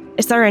 but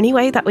is there any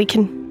way that we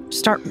can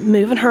start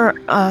moving her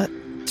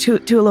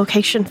to a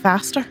location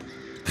faster?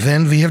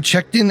 Then we have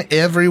checked in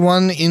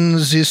everyone in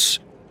this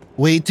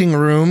waiting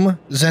room.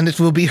 Then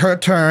it will be her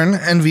turn,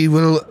 and we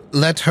will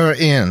let her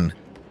in.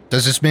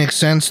 Does this make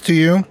sense to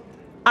you?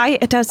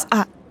 It does.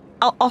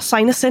 I'll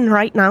sign us in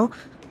right now.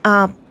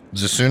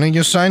 The sooner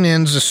you sign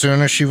in, the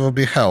sooner she will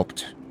be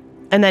helped.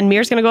 And then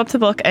Mir's gonna go up to the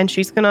book, and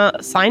she's gonna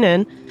sign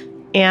in,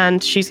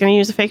 and she's gonna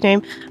use a fake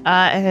name,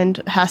 and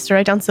has to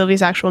write down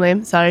Sylvie's actual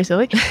name. Sorry,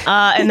 Sylvie.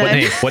 And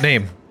then What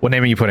name? What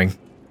name are you putting?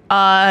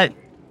 I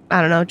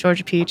don't know,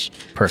 Georgia Peach.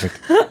 Perfect.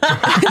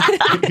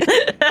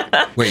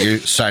 Wait, you're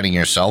signing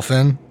yourself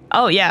in?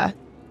 Oh yeah.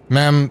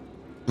 Ma'am,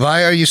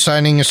 why are you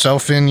signing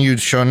yourself in? You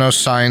show no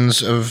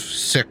signs of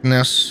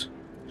sickness.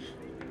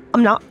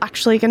 I'm not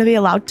actually gonna be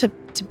allowed to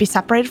be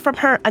separated from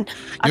her, and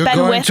I've You're been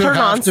going with to her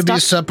have to be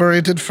nonstop.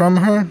 separated from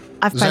her?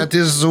 That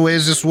is the way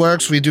this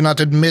works. We do not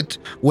admit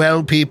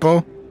well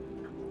people.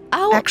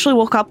 I actually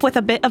woke up with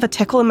a bit of a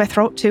tickle in my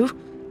throat too,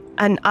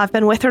 and I've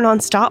been with her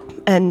nonstop,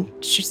 and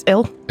she's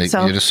ill. Make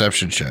so me a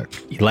deception check.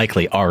 You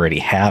likely already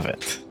have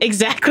it.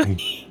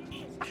 exactly,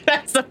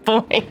 that's the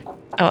point.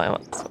 Oh, I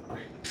want this one.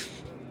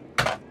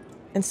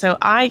 And so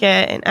I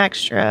get an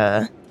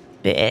extra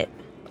bit.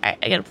 I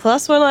get a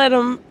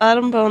 +1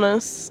 item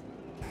bonus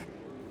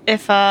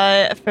if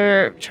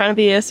for trying to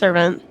be a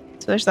servant.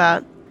 So there's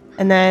that.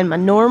 And then my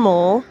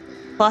normal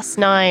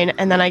 +9,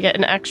 and then I get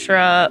an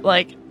extra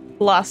like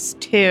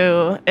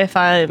 +2 if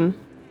I'm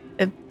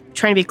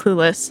trying to be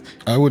clueless.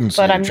 I wouldn't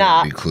say But you're I'm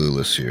trying not. to be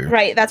clueless here.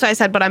 Right, that's what I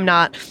said, but I'm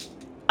not.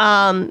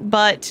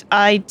 But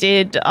I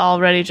did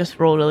already just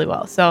roll really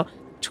well. So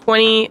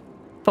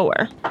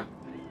 24.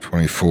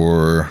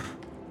 24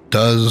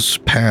 does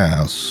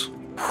pass.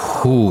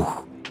 Ooh.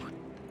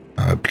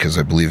 Because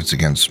I believe it's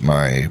against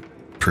my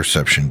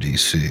perception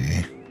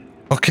DC.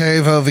 Okay,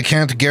 well, we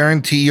can't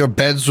guarantee your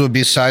beds will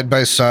be side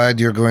by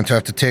side. You're going to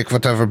have to take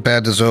whatever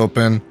bed is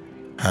open.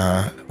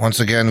 Once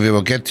again, we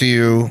will get to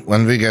you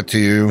when we get to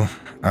you.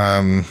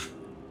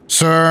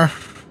 Sir,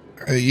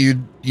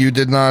 you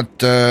did not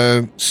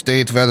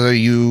state whether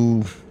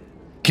you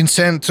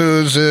consent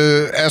to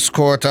the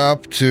escort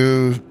up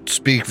to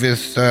speak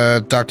with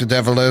Dr.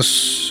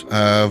 Devilis.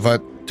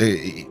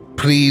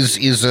 Please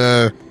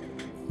either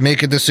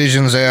make a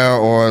decision there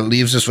or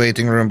leave this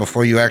waiting room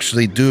before you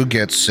actually do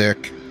get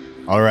sick.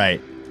 All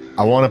right.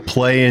 I want to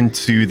play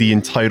into the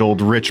entitled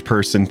rich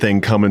person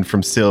thing coming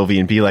from Sylvie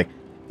and be like,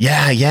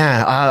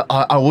 yeah,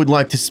 I would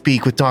like to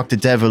speak with Dr.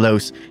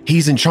 Devilos.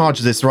 He's in charge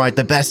of this, right?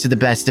 The best of the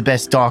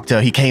best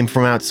doctor. He came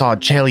from outside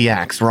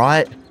Cheliax,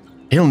 right?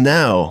 He'll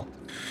know.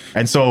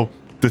 And so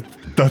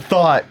the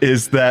thought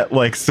is that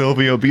like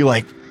Sylvie will be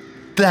like,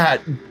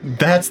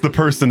 that's the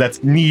person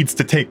that needs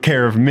to take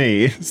care of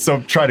me.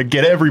 So try to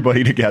get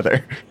everybody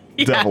together.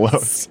 Yes.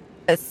 Devilos.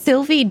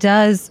 Sylvie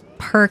does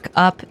perk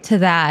up to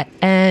that,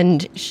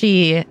 and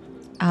she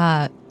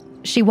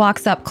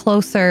walks up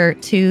closer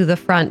to the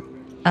front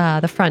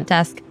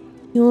desk.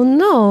 You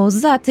know,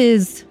 that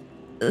is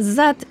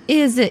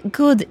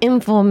good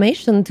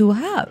information to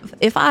have.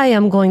 If I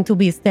am going to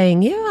be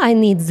staying here, I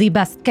need the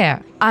best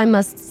care. I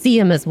must see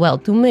him as well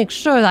to make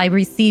sure I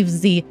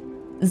receive the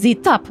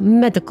top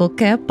medical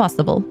care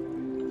possible.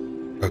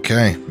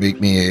 Okay, make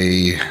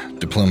me a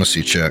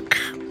diplomacy check.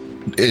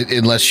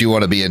 Unless you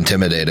want to be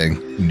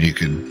intimidating, you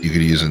could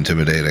use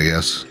intimidate. I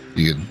guess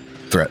you could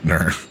threaten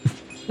her.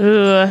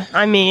 Ooh,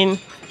 I mean,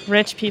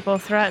 rich people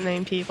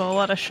threatening people.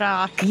 What a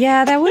shock.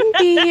 Yeah, that wouldn't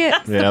be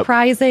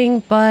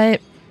surprising,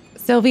 but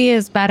Sylvie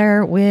is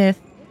better with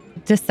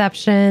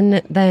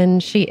deception than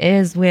she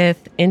is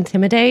with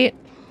intimidate.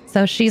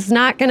 So she's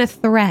not going to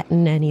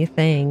threaten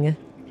anything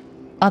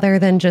other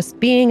than just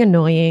being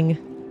annoying.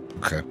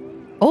 Okay.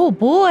 Oh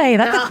boy,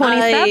 that's a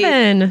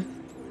 27.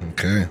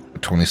 Okay.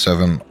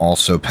 27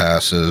 also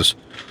passes.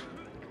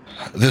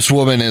 This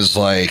woman is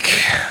like,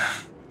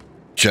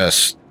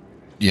 just,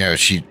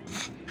 she's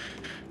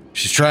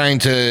trying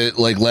to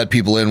like let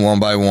people in one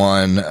by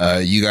one.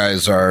 You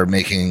guys are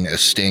making a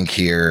stink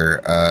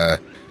here.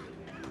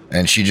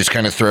 And she just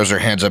kind of throws her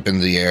hands up in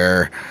the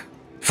air.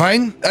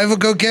 Fine, I will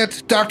go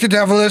get Dr.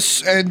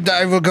 Devilis, and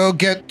I will go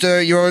get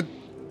a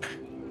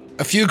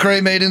few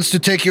Grey Maidens to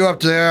take you up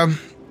there.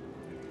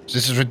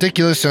 This is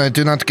ridiculous, and I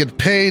do not get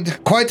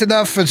paid quite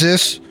enough for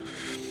this.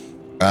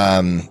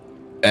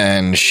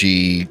 And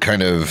she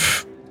kind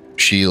of,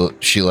 she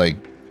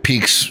like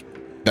peeks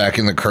back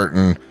in the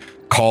curtain,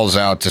 calls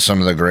out to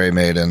some of the Grey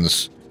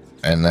Maidens,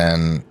 and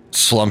then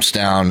slumps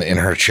down in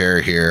her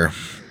chair here.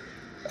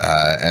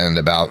 And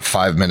about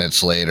 5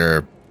 minutes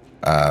later,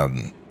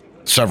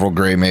 several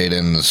Grey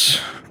Maidens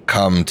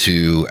come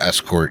to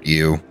escort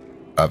you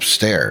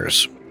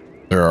upstairs.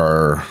 There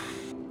are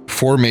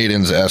 4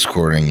 maidens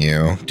escorting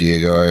you.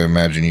 Diego, I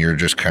imagine you're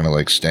just kind of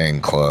like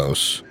staying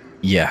close.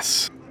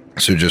 Yes.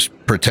 So just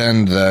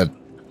pretend that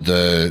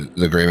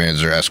the Grey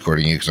Maidens are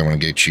escorting you because I want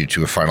to get you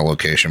to a final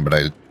location, but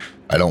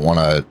I don't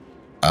want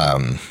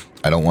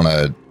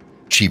to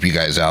cheap you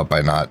guys out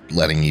by not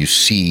letting you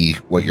see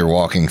what you're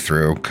walking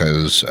through,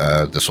 because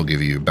this will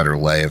give you a better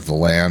lay of the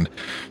land.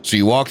 So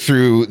you walk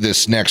through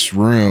this next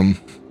room,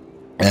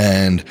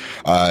 and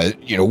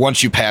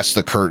once you pass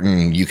the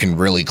curtain, you can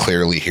really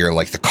clearly hear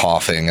like the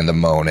coughing and the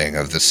moaning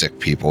of the sick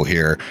people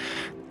here.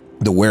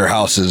 The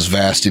warehouse's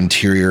vast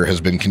interior has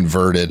been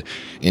converted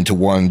into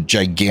one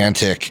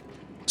gigantic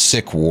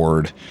sick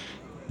ward.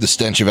 The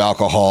stench of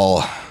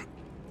alcohol,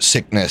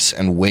 sickness,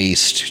 and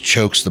waste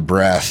chokes the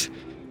breath,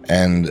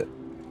 and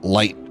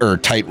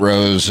tight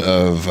rows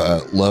of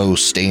low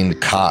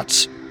stained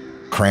cots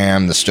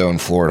cram the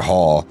stone-floored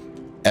hall.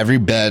 Every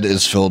bed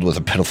is filled with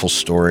a pitiful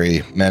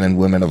story, men and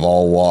women of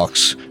all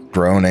walks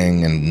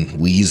groaning and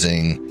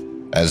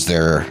wheezing as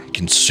they're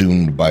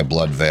consumed by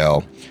blood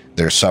veil,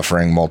 their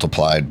suffering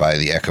multiplied by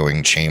the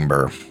echoing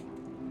chamber.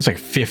 There's like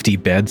 50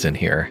 beds in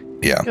here.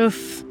 Yeah.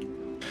 Oof.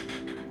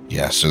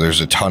 Yeah, so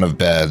there's a ton of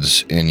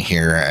beds in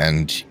here,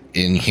 and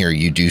in here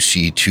you do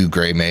see 2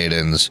 Grey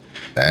Maidens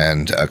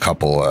and a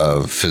couple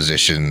of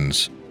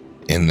physicians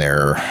in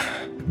their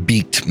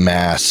beaked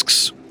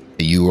masks.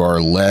 You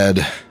are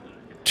led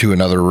to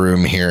another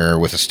room here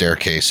with a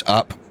staircase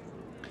up,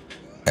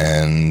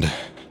 and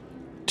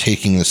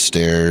taking the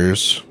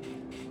stairs.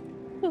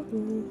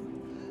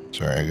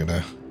 Sorry,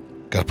 I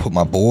gotta put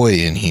my boy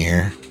in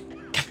here.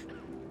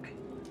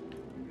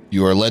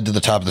 You are led to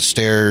the top of the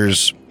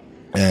stairs,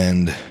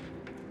 and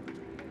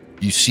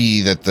you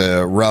see that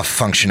the rough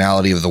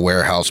functionality of the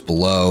warehouse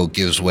below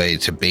gives way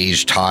to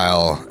beige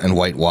tile and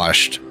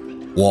whitewashed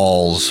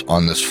walls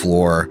on this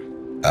floor.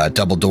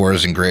 Double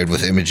doors engraved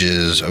with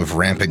images of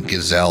rampant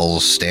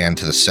gazelles stand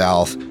to the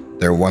south.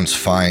 Their once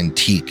fine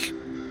teak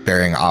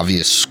bearing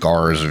obvious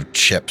scars of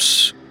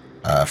chips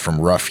from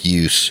rough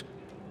use.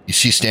 You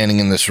see standing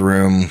in this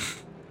room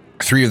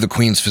 3 of the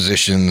Queen's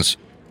physicians,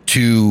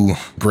 2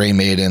 Grey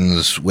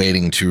Maidens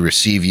waiting to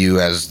receive you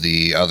as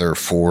the other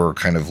 4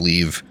 kind of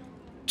leave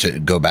to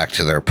go back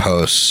to their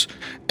posts.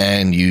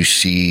 And you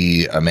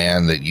see a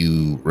man that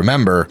you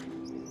remember,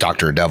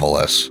 Dr.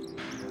 Devilis.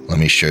 Let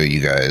me show you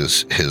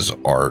guys his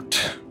art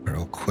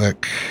real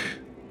quick.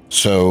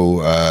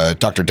 So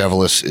Dr.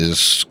 Devilis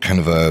is kind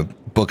of a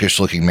bookish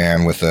looking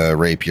man with a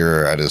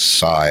rapier at his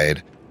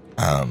side.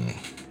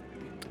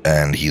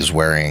 And he's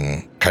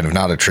wearing kind of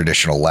not a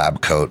traditional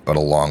lab coat, but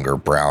a longer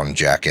brown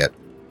jacket.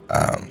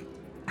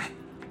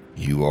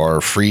 You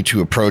are free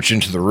to approach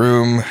into the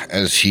room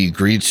as he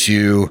greets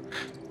you.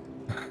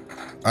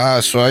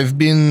 So I've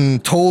been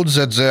told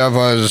that there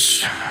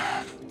was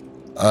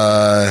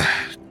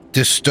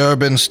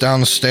disturbance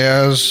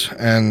downstairs,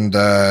 and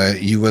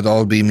you would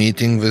all be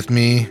meeting with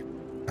me.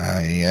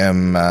 I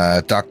am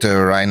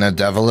Dr. Rainer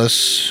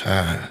Devilis,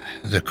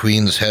 the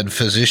Queen's head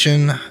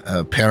physician.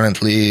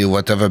 Apparently,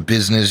 whatever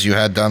business you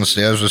had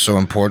downstairs was so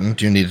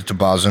important, you needed to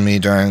bother me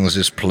during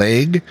this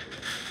plague.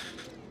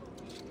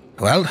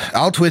 Well,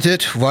 out with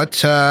it.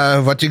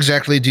 What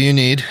exactly do you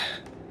need?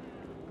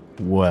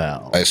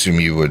 Well, I assume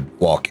you would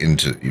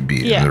you'd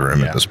be in the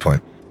room at this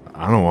point.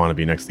 I don't want to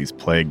be next to these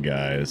plague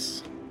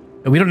guys.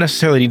 We don't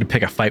necessarily need to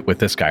pick a fight with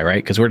this guy,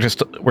 right? Because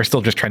we're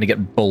still just trying to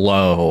get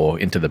below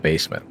into the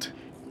basement,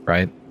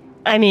 right?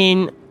 I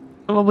mean,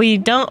 well, we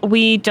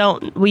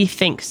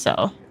think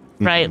so,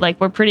 right? Mm-hmm.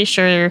 Like, we're pretty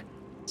sure.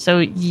 So,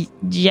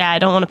 yeah, I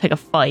don't want to pick a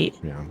fight.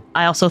 Yeah.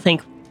 I also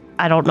think,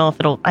 I don't know if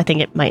I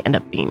think it might end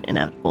up being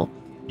inevitable.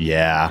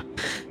 Yeah.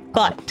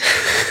 But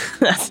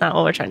That's not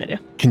what we're trying to do.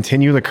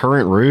 Continue the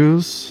current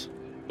ruse?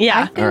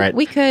 Yeah. I think All right.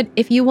 we could,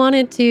 if you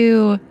wanted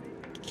to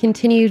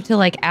continue to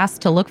like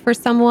ask to look for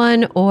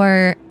someone,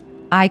 or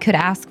I could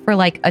ask for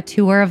like a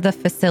tour of the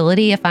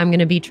facility if I'm going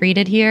to be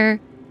treated here.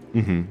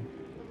 Mm-hmm.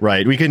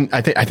 Right. We can.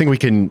 I think we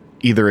can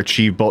either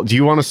achieve both. Do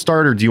you want to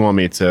start, or do you want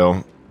me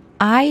to?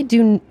 I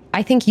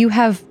think you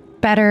have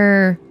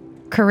better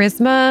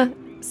charisma,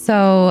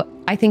 so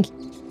I think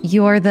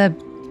you're the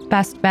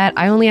best bet.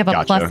 I only have a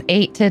Gotcha.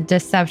 +8 to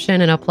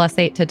deception and a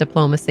 +8 to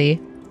diplomacy.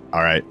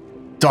 All right.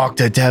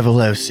 Dr.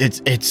 Devilos,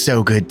 it's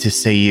so good to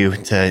see you,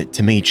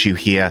 to meet you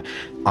here.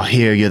 I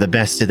hear you're the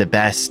best of the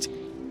best.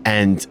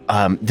 And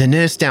the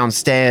nurse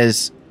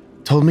downstairs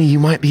told me you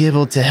might be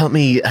able to help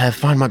me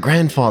find my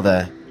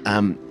grandfather.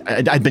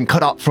 I'd been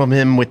cut up from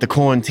him with the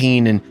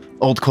quarantine in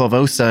Old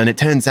Corvosa, and it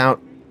turns out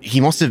he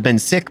must have been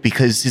sick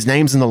because his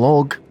name's in the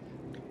log.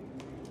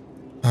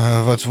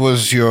 What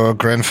was your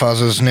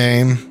grandfather's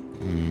name?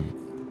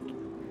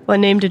 What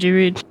name did you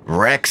read?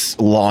 Rex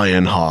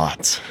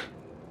Lionheart.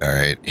 All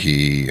right.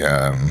 He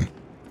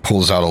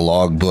pulls out a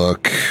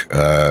logbook,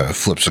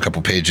 flips a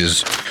couple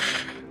pages.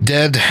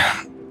 Dead.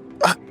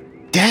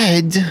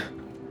 Dead?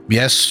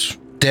 Yes,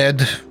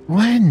 dead.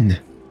 When?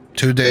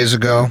 2 days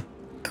ago.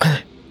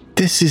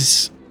 This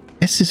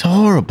is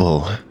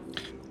horrible.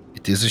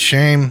 It is a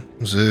shame.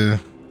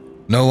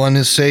 No one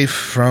is safe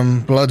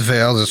from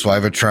Bloodvale. That's why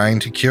we're trying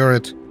to cure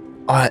it.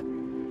 I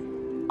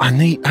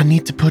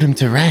need to put him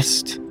to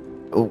rest.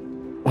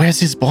 Where's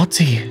his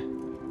body?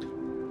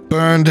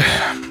 Burned,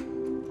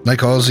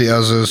 like all the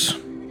others.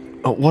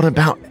 What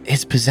about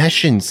his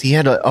possessions? He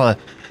had a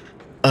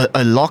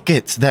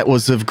locket that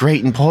was of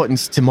great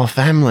importance to my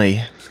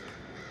family.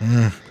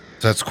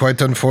 That's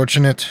quite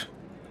unfortunate.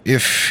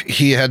 If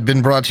he had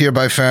been brought here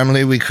by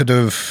family, we could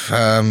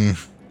have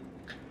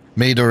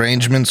made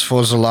arrangements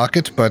for the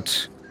locket,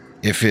 but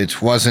if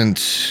it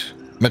wasn't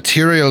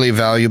materially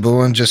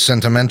valuable and just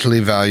sentimentally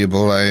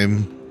valuable,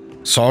 I'm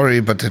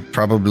sorry, but it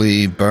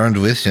probably burned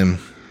with him.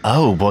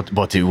 Oh,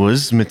 but it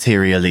was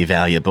materially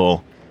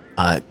valuable.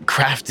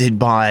 Crafted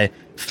by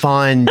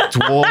fine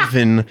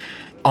dwarven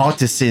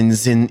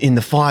artisans in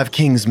the Five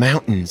Kings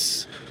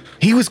Mountains.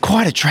 He was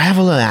quite a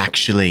traveler,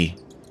 actually.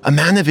 A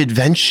man of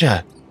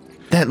adventure.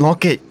 That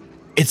locket,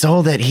 it's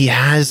all that he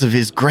has of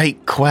his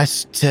great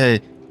quest to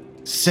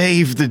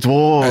save the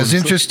dwarves. As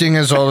interesting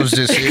as all of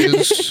this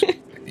is,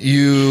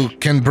 you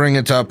can bring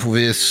it up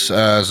with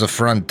the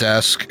front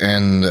desk,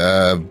 and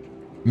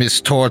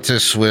Miss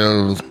Tortoise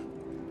will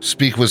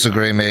speak with the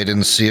Grey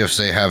Maiden, see if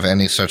they have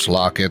any such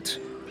locket.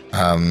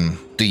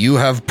 Do you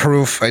have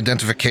proof,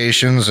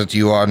 identifications that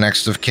you are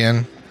next of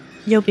kin?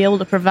 You'll be able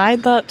to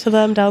provide that to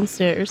them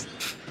downstairs.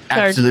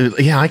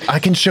 Absolutely. Yeah, I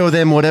can show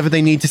them whatever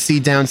they need to see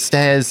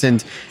downstairs,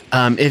 and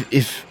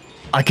if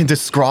I can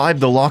describe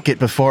the locket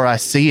before I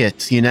see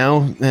it, you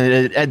know,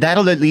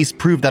 that'll at least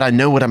prove that I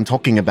know what I'm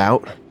talking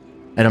about,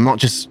 and I'm not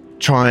just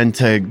trying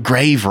to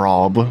grave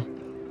rob.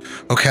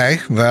 Okay,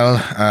 well,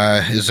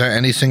 is there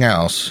anything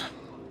else?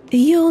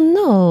 You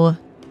know,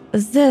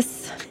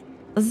 this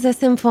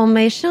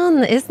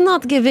information is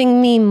not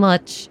giving me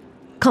much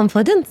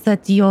confidence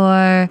that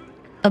your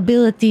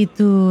ability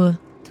to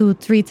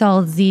treat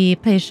all the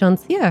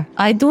patients here.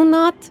 I do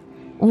not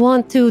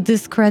want to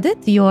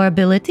discredit your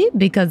ability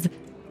because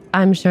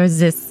I'm sure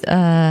this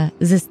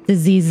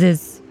disease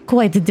is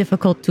quite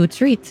difficult to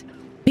treat.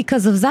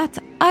 Because of that,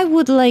 I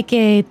would like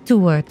a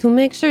tour to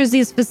make sure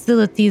these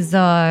facilities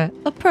are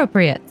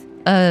appropriate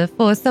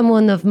for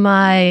someone of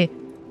my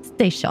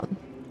station.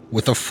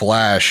 With a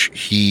flash,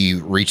 he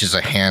reaches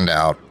a hand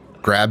out,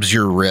 grabs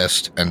your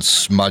wrist, and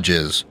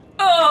smudges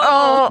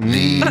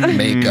the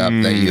makeup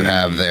that you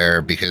have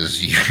there,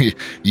 because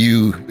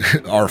you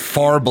are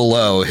far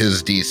below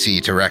his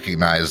DC to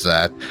recognize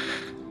that.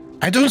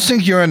 I don't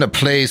think you're in a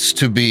place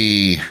to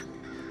be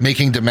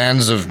making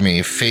demands of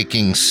me,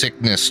 faking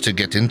sickness to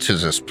get into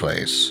this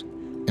place.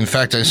 In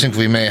fact, I think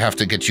we may have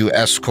to get you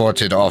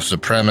escorted off the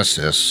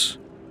premises.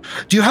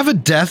 Do you have a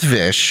death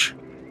wish?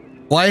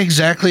 Why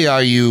exactly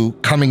are you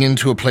coming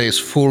into a place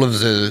full of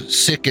the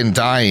sick and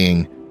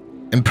dying,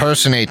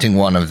 impersonating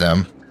one of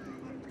them?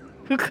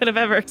 Who could have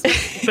ever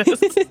expected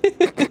this?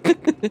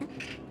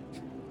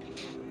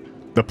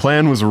 The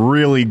plan was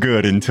really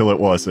good until it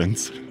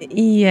wasn't.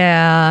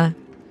 Yeah.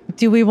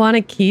 Do we want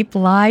to keep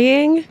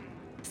lying?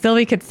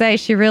 Sylvie could say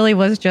she really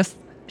was just,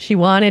 she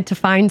wanted to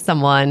find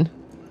someone.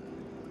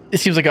 It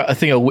seems like a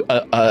thing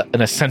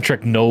an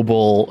eccentric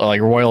noble, like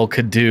royal,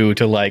 could do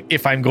to, like,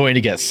 if I'm going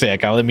to get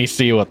sick, let me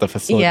see what the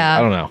facility. Yeah.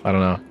 I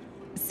don't know.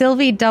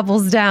 Sylvie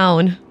doubles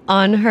down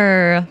on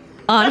her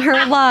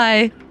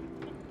lie.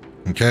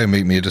 Okay,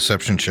 make me a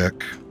deception check.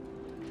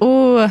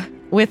 Ooh,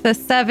 with a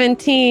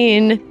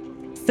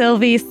 17,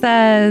 Sylvie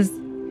says,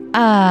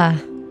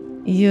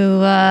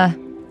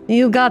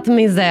 you got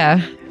me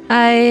there.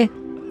 I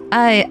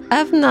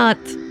have not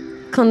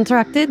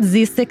contracted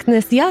the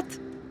sickness yet,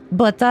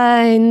 but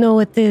I know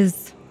it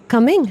is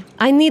coming.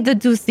 I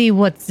needed to see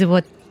what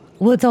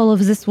all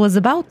of this was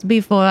about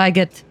before I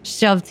get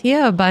shoved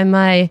here by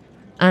my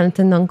aunt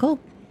and uncle.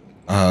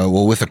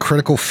 Well, with a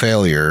critical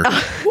failure,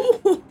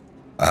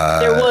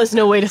 There was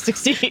no way to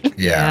succeed.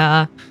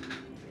 yeah.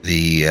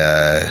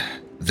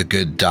 The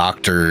good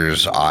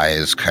doctor's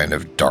eyes kind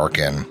of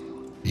darken.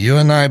 You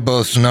and I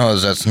both know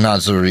that's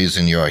not the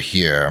reason you're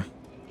here.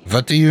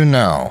 What do you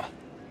know?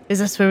 Is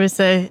this where we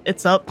say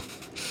it's up?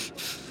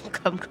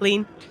 Come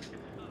clean.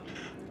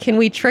 Can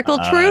we trickle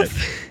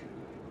truth?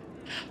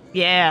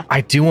 Yeah.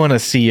 I do want to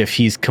see if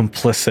he's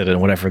complicit in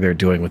whatever they're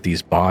doing with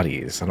these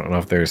bodies. I don't know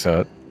if there's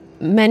a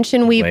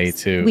Mention way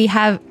to.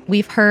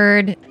 we've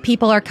heard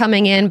people are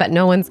coming in, but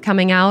no one's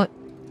coming out.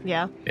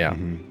 Yeah. Yeah.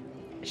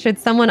 Should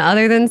someone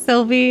other than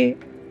Sylvie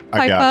I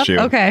pipe got up? you.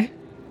 Okay.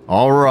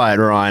 All right,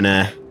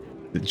 Rainer.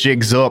 The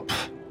jig's up.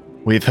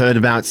 We've heard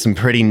about some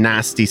pretty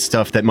nasty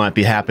stuff that might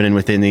be happening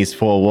within these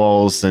four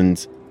walls,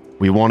 and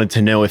we wanted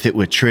to know if it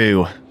were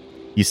true.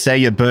 You say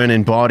you're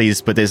burning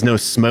bodies, but there's no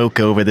smoke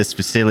over this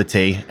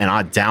facility, and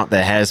I doubt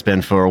there has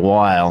been for a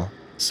while.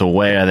 So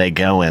where are they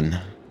going?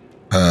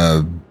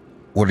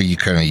 What are you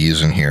kind of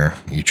using here?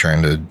 You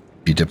trying to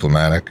be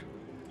diplomatic?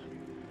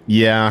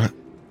 Yeah,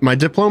 my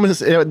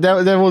diplomacy,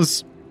 that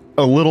was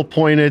a little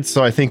pointed,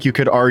 so I think you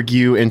could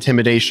argue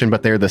intimidation,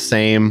 but they're the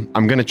same.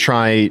 I'm going to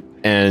try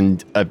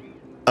and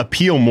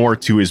appeal more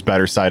to his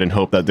better side and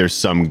hope that there's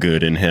some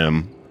good in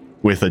him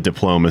with a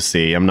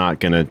diplomacy. I'm not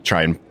going to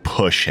try and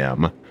push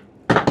him.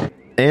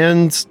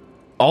 And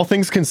all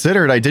things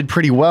considered, I did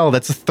pretty well.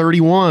 That's a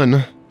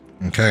 31.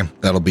 Okay,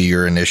 that'll be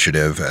your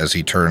initiative as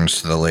he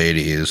turns to the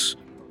ladies.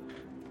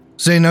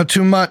 Say no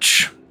too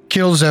much.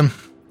 Kills them.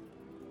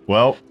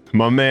 Well,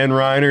 my man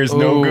Reiner's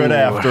no Ooh. good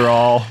after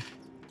all.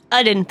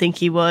 I didn't think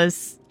he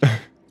was.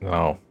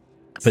 No.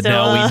 But So,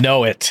 now we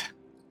know it.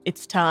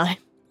 It's time.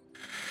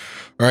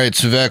 All right,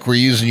 Savek, we're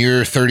using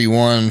your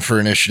 31 for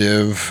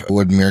initiative.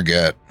 What did Mir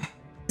get?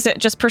 Is it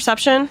just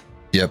perception?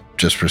 Yep,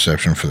 just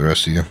perception for the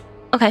rest of you.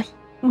 Okay.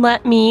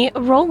 Let me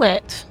roll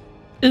it.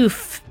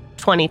 Oof.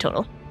 20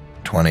 total.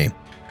 20.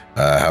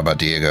 How about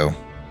Diego?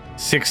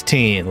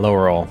 16, low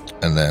roll.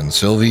 And then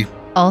Sylvie?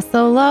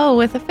 Also low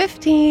with a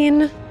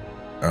 15.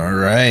 All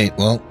right,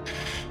 well,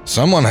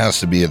 someone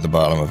has to be at the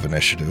bottom of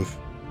initiative.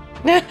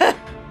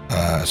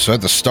 So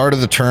at the start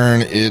of the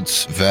turn,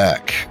 it's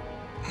Vec.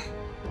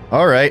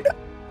 All right.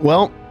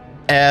 Well,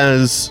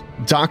 as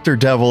Dr.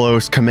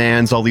 Devilos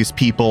commands all these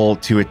people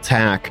to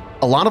attack,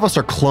 a lot of us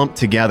are clumped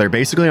together.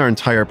 Basically, our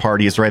entire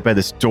party is right by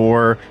this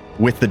door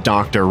with the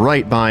doctor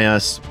right by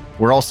us.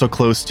 We're also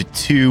close to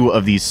two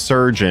of these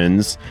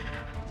surgeons.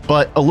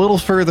 But a little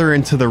further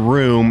into the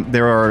room,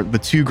 there are the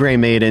two Grey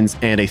Maidens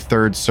and a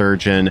third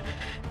surgeon.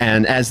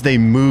 And as they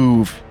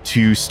move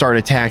to start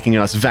attacking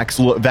us,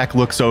 Vec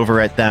looks over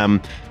at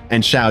them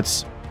and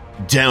shouts,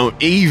 "Don't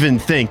even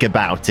think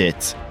about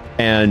it."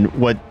 And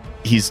what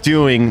he's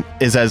doing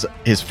is, as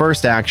his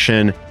first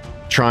action,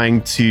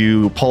 trying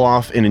to pull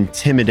off and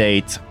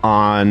intimidate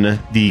on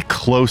the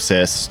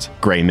closest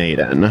Grey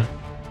Maiden.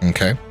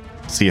 Okay.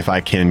 See if I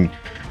can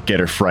get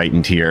her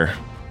frightened here.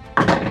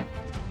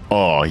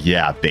 Oh,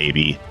 yeah,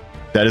 baby.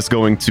 That is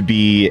going to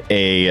be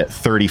a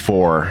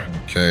 34.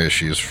 Okay,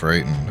 she's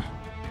frightened.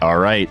 All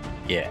right.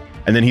 Yeah.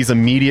 And then he's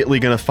immediately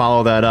going to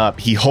follow that up.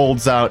 He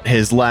holds out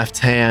his left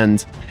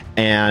hand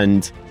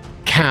and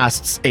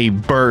casts a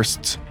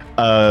burst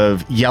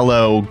of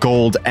yellow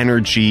gold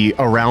energy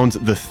around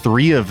the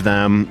three of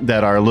them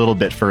that are a little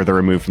bit further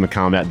removed from the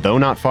combat, though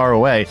not far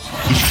away.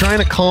 He's trying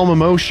to calm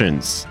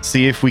emotions,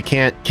 see if we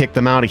can't kick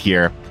them out of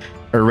here,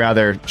 or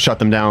rather shut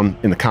them down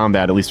in the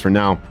combat, at least for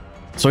now.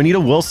 So I need a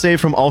will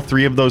save from all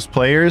three of those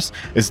players.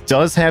 This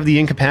does have the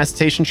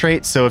incapacitation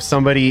trait, so if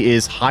somebody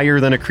is higher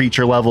than a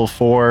creature level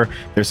 4,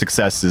 their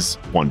success is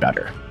 1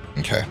 better.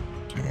 Okay.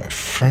 Do my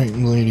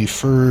frightened lady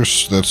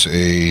first. That's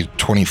a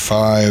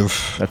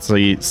 25. That's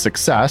a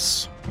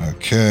success.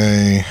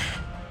 Okay.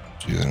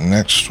 Do the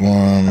next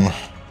one.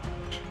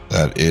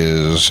 That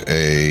is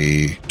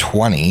a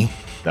 20.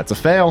 That's a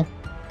fail.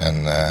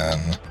 And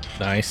then,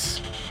 Nice.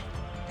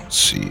 let's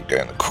see,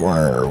 guy in the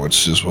corner.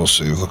 What's his will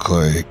save look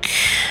like?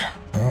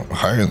 Oh,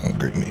 higher than the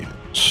Great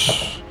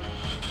Maidens.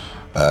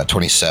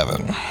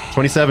 27.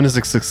 27 is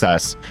a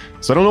success.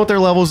 So I don't know what their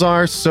levels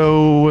are,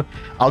 so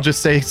I'll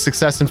just say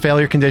success and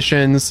failure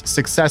conditions.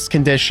 Success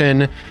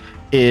condition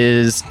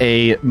is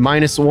a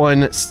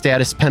 -1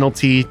 status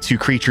penalty to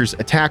creatures'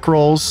 attack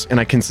rolls, and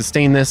I can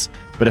sustain this,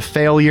 but a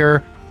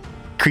failure,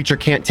 creature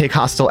can't take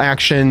hostile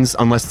actions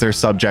unless they're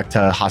subject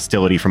to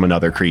hostility from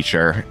another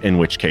creature, in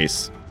which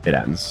case it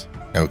ends.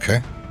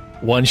 Okay.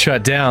 One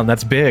shut down.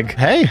 That's big.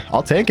 Hey,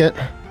 I'll take it.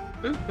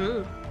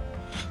 Mm-hmm.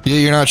 Yeah,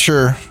 you're not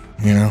sure,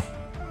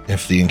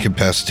 if the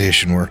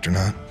incapacitation worked or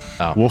not.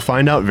 We'll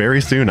find out very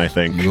soon, I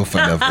think. You'll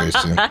find out very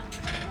soon.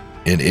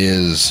 It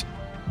is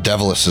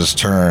Devilus's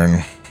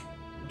turn.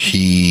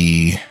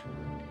 He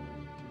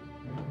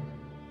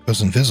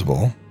goes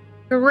invisible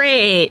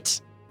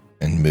Great.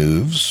 and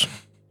moves.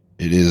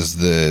 It is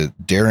the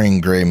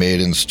daring Grey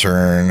Maiden's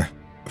turn.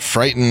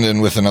 Frightened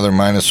and with another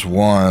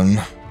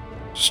 -1,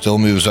 still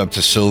moves up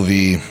to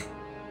Sylvie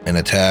and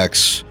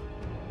attacks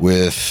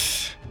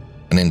with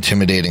an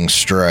intimidating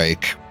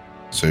strike.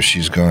 So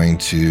she's going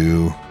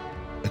to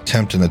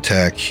attempt an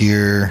attack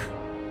here.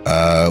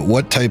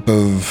 What type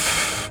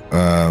of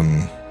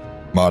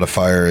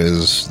modifier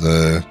is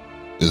the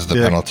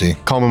penalty?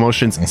 Calm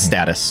emotions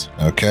status.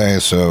 Okay,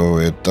 so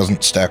it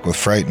doesn't stack with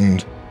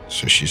frightened.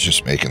 So she's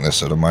just making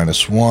this at a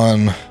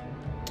 -1.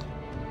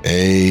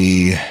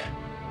 A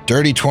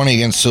dirty 20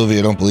 against Sylvia,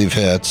 I don't believe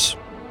hits.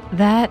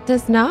 That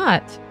does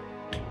not.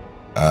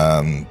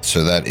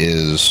 So that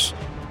is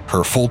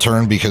her full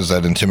turn because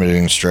that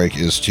intimidating strike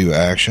is 2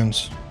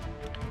 actions.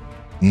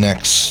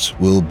 Next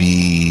will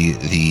be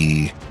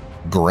the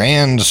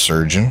Grand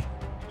Surgeon,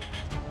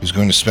 who's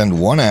going to spend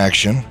 1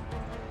 action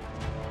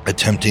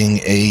attempting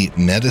a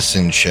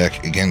medicine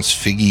check against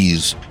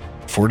Figgy's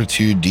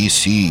Fortitude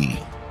DC.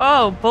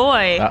 Oh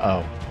boy.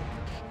 Uh-oh.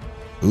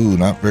 Ooh,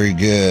 not very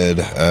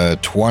good.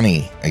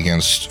 20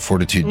 against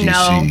Fortitude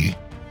DC.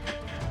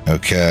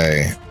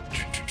 Okay.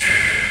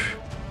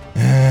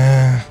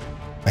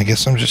 I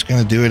guess I'm just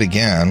going to do it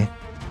again,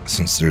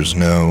 since there's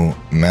no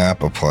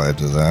map applied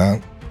to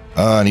that.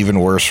 An even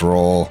worse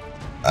roll.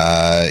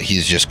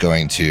 He's just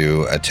going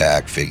to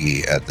attack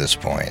Figgy at this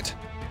point.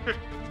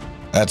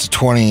 That's a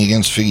 20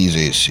 against Figgy's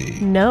AC.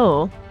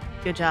 No.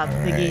 Good job, All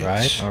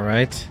Figgy. All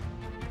right.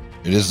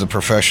 It is the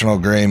Professional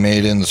Grey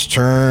Maiden's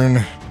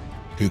turn,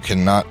 who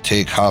cannot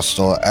take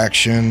hostile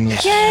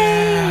actions.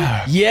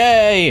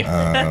 Yay!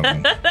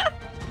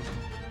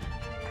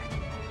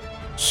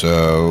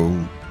 So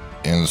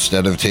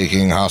instead of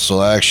taking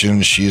hostile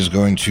action, she is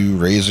going to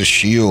raise a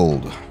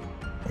shield.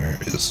 Where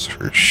is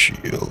her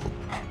shield?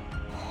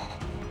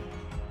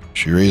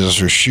 She raises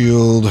her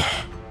shield.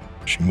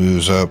 She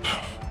moves up.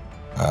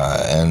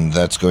 And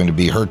that's going to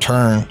be her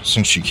turn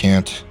since she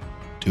can't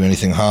do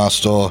anything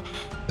hostile.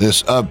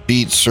 This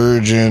upbeat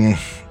surgeon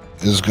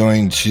is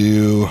going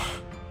to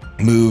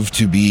move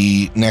to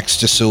be next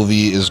to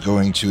Sylvie, is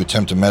going to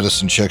attempt a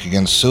medicine check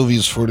against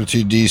Sylvie's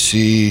Fortitude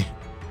DC.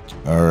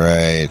 All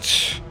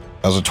right.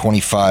 How's a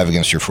 25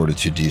 against your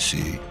Fortitude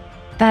DC?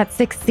 That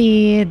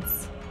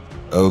succeeds.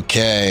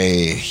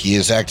 Okay. He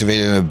has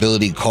activated an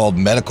ability called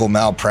Medical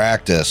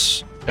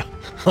Malpractice,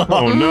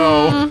 Oh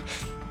no.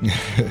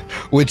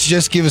 which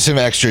just gives him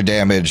extra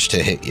damage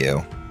to hit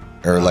you.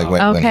 Or like when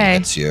he Okay.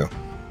 hits you.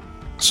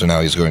 So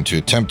now he's going to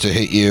attempt to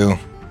hit you.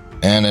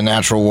 And a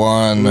natural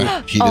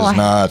 1. He does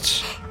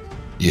not.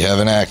 You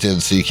haven't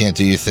acted, so you can't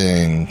do your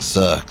thing.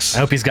 Sucks. I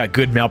hope he's got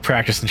good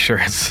malpractice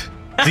insurance.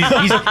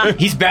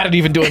 He's bad at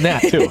even doing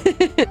that, too.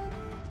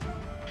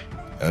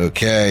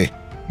 Okay.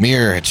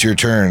 Mir, it's your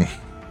turn.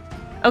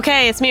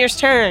 Okay, it's Mir's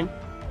turn.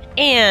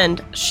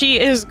 And she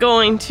is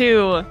going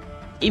to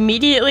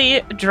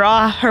immediately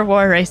draw her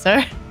War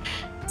Racer.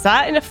 Is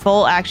that in a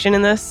full action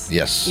in this?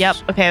 Yes. Yep.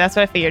 Okay, that's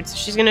what I figured. So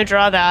she's going to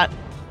draw that.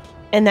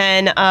 And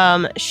then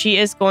she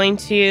is going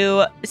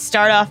to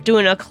start off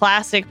doing a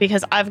classic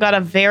because I've got a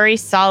very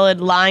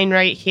solid line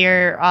right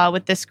here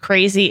with this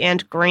crazy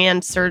and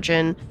grand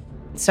surgeon.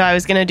 So I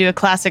was going to do a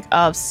classic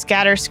of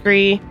Scatter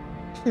Scree.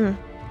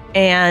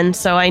 And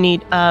so I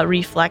need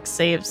reflex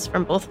saves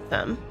from both of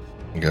them.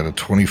 You got a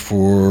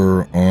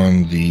 24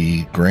 on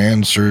the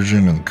Grand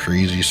Surgeon, and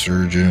Crazy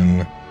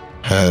Surgeon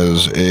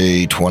has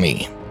a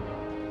 20.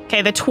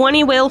 Okay, the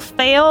 20 will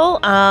fail,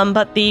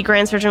 but the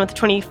Grand Surgeon with the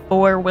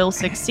 24 will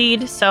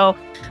succeed. So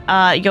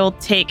you'll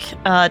take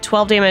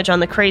 12 damage on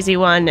the crazy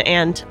one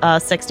and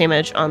 6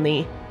 damage on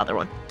the other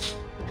one.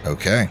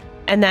 Okay.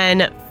 And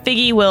then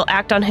Figgy will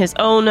act on his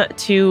own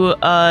to,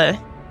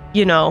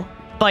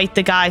 bite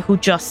the guy who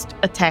just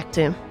attacked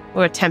him,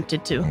 or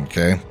attempted to.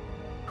 Okay.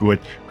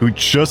 Who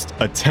just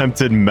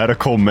attempted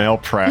medical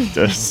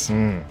malpractice.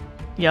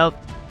 Yep.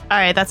 All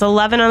right, that's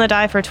 11 on the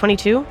die for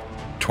 22.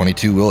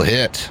 22 will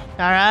hit.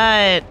 All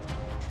right.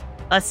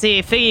 Let's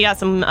see. Figgy got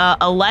some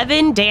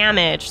 11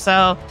 damage.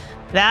 So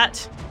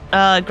that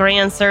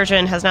Grand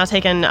Surgeon has now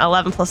taken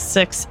 11 plus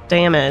 6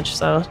 damage.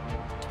 So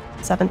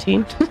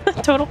 17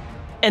 total.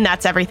 And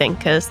that's everything,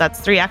 because that's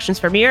 3 actions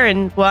for Mir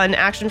and 1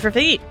 action for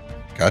Figgy.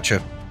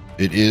 Gotcha.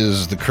 It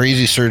is the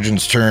Crazy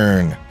Surgeon's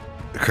turn.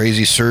 The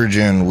Crazy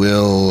Surgeon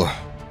will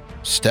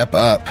step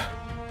up,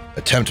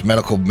 attempt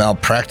medical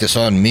malpractice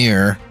on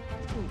Mir.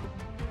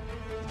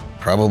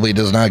 Probably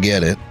does not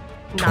get it.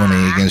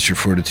 20 against your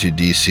Fortitude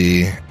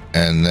DC,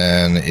 and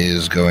then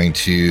is going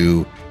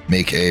to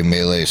make a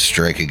melee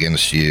strike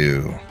against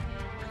you.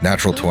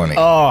 Natural 20.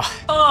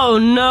 Oh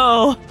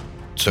no.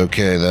 It's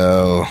okay,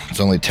 though. It's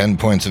only 10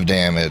 points of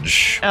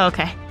damage.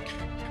 Okay.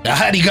 Now,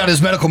 had he got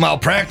his medical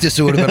malpractice,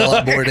 it would have been a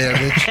lot more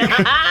damage.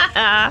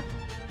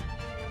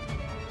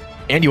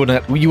 And you would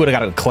have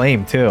got a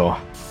claim, too.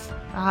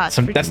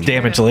 That's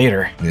damage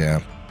later.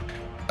 Yeah.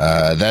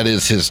 That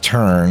is his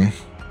turn.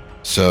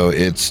 So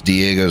it's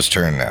Diego's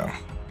turn now.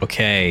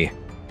 Okay.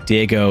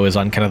 Diego is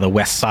on kind of the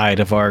west side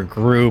of our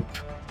group,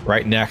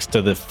 right next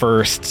to the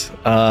first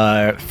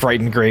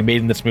frightened gray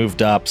maiden that's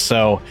moved up.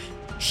 So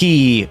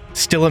he,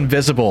 still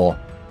invisible,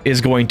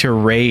 is going to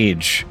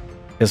rage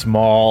his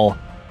maul,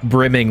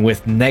 brimming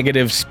with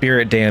negative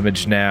spirit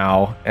damage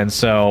now. And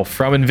so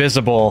from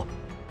invisible,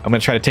 I'm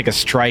going to try to take a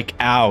strike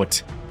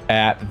out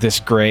at this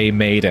gray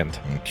maiden.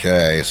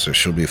 Okay, so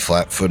she'll be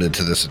flat-footed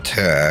to this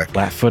attack.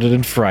 Flat-footed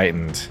and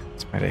frightened.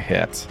 It's might have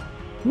hit.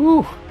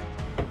 Woo.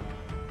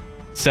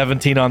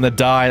 17 on the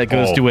die. That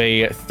goes to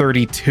a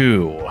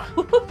 32.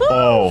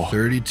 Oh.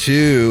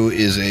 32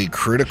 is a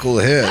critical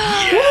hit.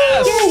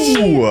 Yes!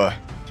 Ooh.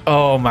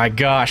 Oh my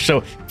gosh.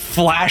 So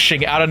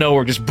flashing out of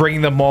nowhere, just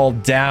bringing them all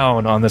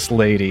down on this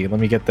lady.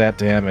 Let me get that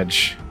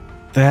damage.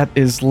 That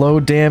is low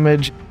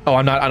damage. Oh,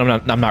 I'm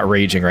not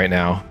raging right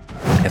now.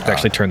 I have to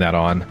actually turn that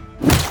on.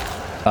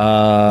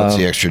 What's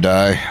the extra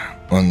die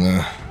on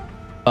the...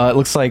 It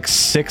looks like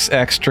 6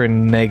 extra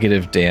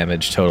negative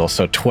damage total,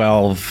 so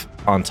 12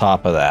 on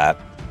top of that.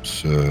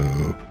 So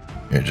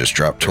you just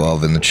drop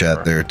 12 in the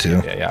chat there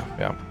too.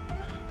 Yeah.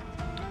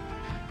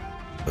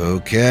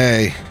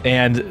 Okay.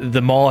 And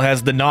the Maul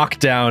has the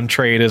knockdown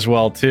trait as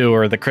well too,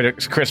 or the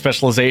crit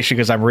specialization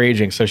because I'm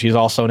raging, so she's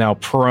also now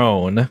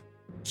prone.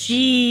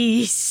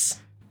 Jeez.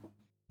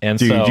 And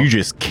Dude, so, you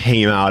just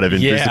came out of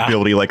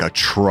invisibility like a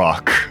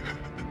truck.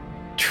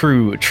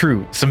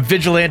 True. Some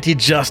vigilante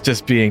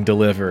justice being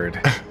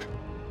delivered.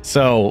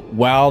 So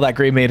while that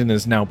Grey Maiden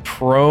is now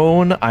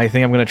prone, I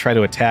think I'm going to try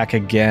to attack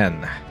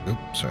again.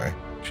 Oops, sorry.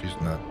 She's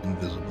not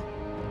invisible.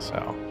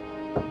 So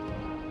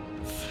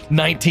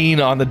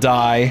 19 on the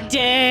die.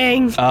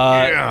 Dang.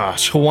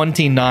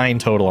 29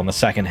 total on the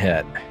second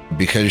hit.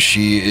 Because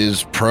she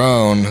is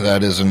prone,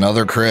 that is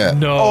another crit.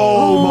 No.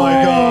 Oh my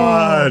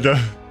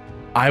god.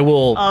 I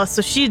will. Oh,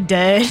 so she's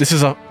dead. This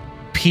is a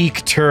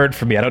peak turd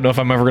for me. I don't know if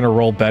I'm ever going to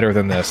roll better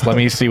than this. Let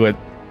me see what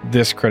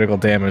this critical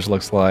damage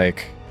looks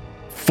like.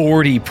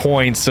 40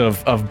 points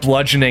of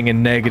bludgeoning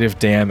and negative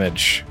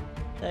damage.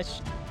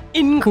 That's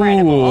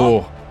incredible.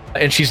 Ooh.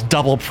 And she's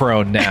double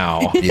prone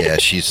now. Yeah,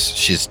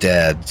 she's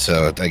dead.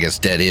 So I guess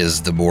dead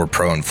is the more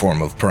prone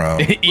form of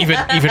prone. even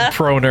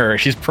proner.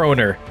 She's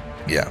proner.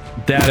 Yeah.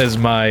 That is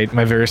my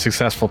very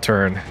successful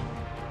turn.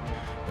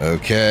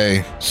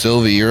 Okay,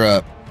 Sylvie, you're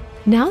up.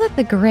 Now that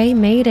the Grey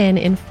Maiden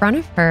in front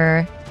of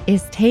her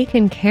is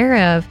taken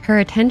care of, her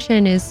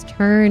attention is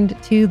turned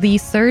to the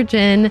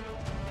surgeon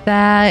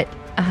that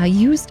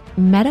used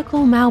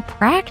medical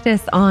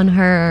malpractice on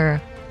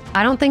her.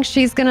 I don't think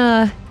she's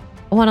gonna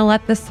want to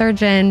let the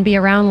surgeon be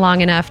around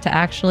long enough to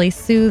actually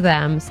sue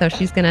them, so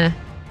she's gonna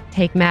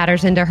take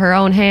matters into her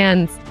own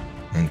hands.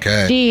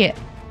 Okay. She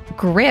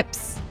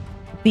grips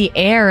the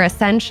air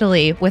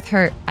essentially with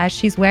her as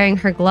she's wearing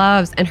her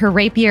gloves, and her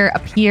rapier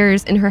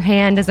appears in her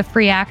hand as a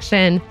free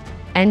action,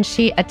 and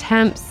she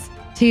attempts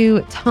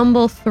to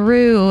tumble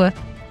through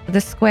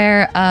the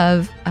square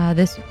of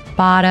this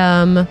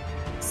bottom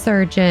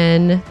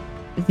surgeon,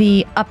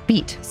 the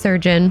upbeat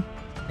surgeon.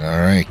 All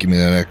right, give me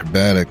that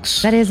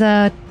acrobatics. That is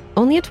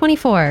only a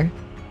 24.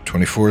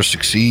 24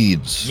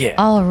 succeeds. Yeah.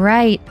 All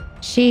right.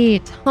 She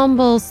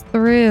tumbles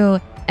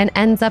through and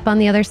ends up on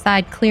the other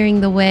side,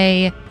 clearing the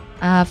way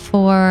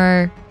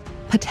for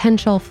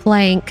potential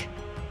flank.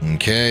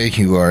 Okay,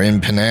 you are in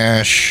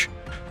panache,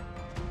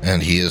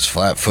 and he is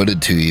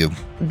flat-footed to you.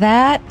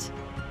 That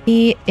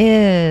he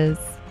is.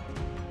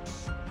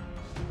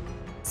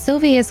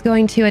 Sylvie is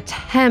going to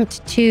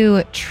attempt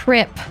to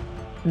trip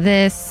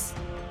this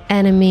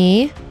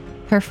enemy.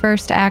 Her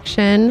first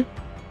action,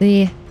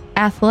 the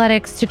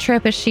athletics to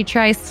trip as she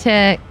tries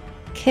to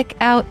kick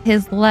out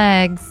his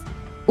legs.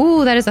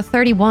 Ooh, that is a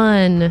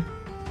 31.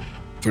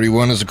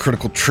 31 is a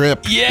critical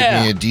trip.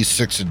 Yeah. Give me a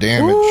d6 of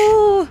damage.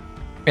 Ooh.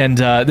 And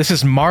this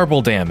is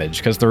marble damage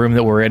because the room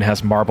that we're in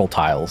has marble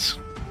tiles.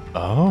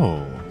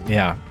 Oh.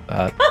 Yeah.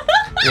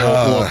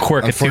 Little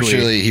quirk.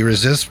 Unfortunately, he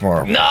resists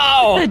marble.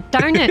 No!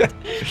 Darn it.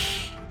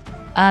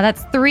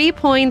 That's 3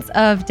 points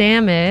of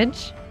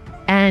damage.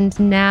 And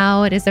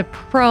now it is a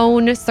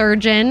prone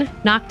surgeon,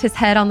 knocked his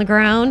head on the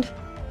ground.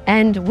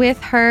 And with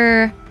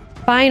her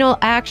final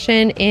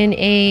action in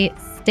a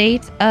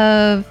state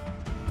of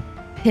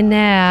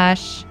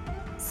panache,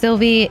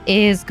 Sylvie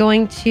is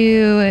going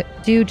to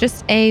do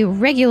just a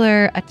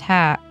regular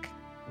attack.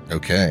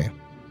 Okay.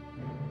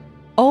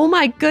 Oh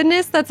my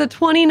goodness, that's a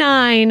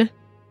 29.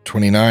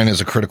 29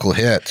 is a critical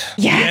hit.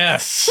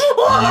 Yes!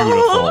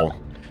 Beautiful.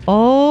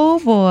 Oh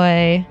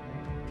boy.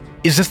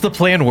 Is this the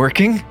plan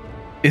working?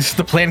 Is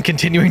the plan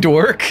continuing to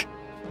work?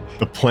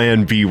 The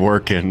plan B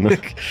working.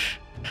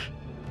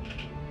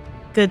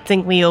 Good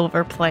thing we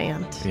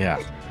overplanned. Yeah.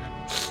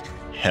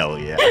 Hell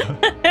yeah.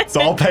 It's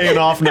all paying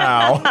off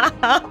now.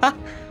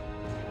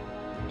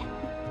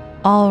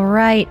 All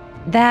right.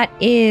 That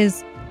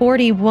is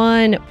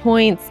 41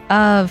 points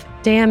of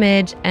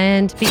damage.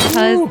 And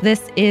because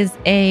this is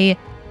a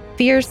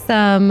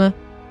fearsome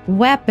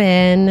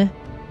weapon,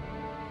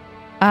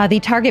 the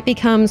target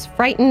becomes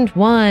frightened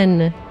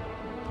 1.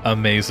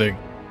 Amazing.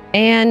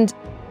 And,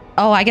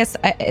 I guess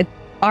it's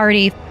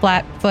already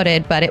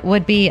flat-footed, but it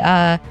would be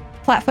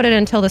flat-footed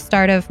until the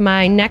start of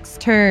my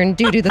next turn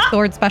due to the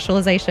sword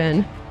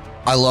specialization.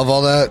 I love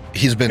all that.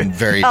 He's been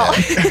very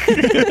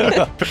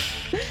dead.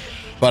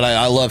 But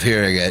I love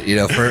hearing it. You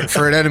know,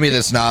 for an enemy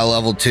that's not a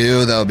level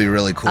 2, that would be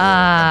really cool.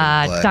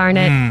 Darn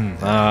it.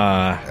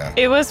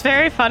 It was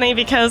very funny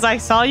because I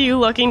saw you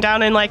looking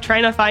down and like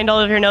trying to find all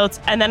of your notes,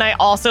 and then I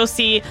also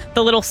see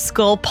the little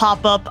skull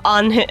pop up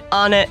on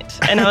it,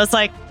 and I was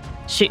like,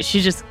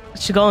 she's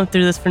going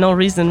through this for no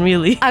reason,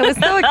 really. I was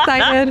so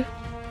excited.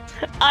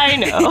 I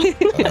know.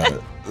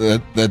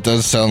 That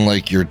does sound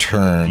like your He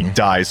turn.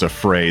 dies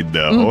afraid,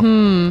 though.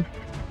 Mhm.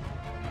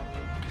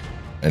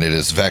 And it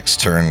is Vex's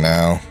turn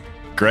now.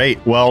 Great.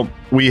 Well,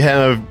 we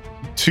have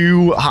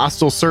 2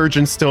 hostile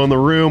surgeons still in the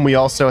room. We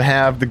also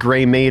have the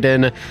Gray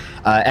Maiden.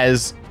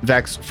 As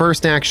Vex's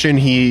first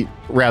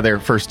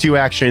 2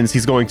 actions,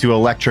 he's going to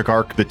electric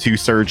arc the 2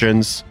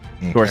 surgeons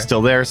who are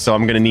still there. So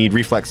I'm going to need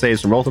reflex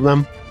saves from both of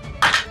them.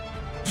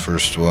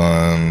 First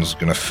one's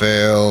going to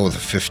fail with a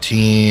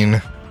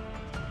 15.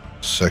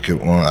 Second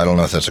one, I don't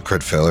know if that's a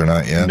crit fail or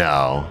not yet.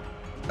 No.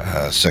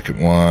 Second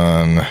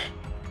one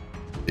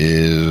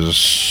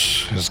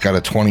has got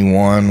a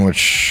 21,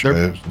 which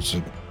is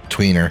a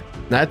tweener.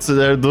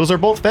 Those are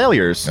both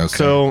failures. Okay.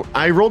 So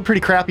I rolled pretty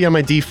crappy on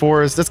my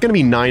D4s. That's going to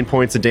be 9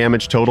 points of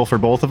damage total for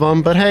both of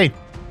them. But hey,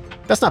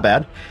 that's not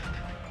bad.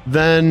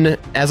 Then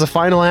as a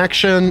final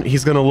action,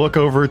 he's going to look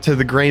over to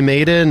the Gray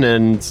Maiden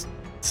and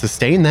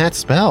sustain that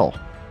spell.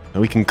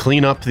 And we can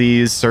clean up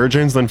these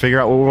surgeons, then figure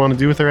out what we want to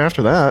do with her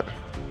after that.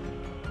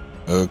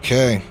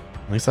 Okay.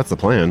 At least that's the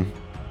plan.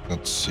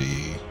 Let's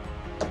see.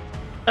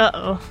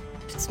 Uh-oh.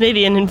 It's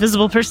maybe an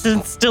invisible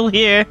person still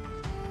here.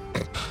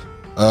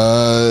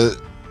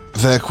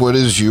 Vec, what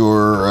is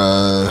your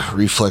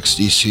reflex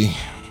DC?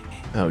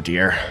 Oh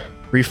dear.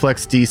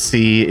 Reflex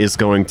DC is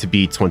going to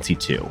be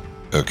 22.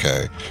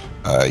 Okay.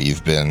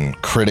 You've been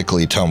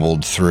critically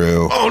tumbled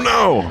through. Oh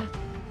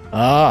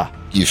no!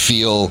 You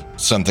feel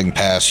something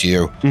pass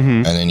you,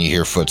 and then you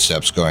hear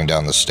footsteps going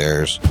down the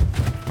stairs.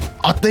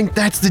 I think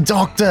that's the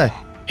doctor.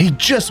 He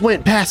just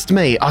went past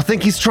me. I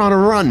think he's trying to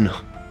run.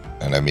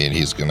 And I mean,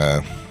 he's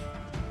gonna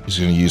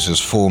use his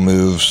full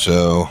move,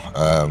 so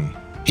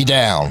he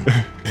down.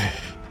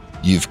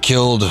 You've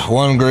killed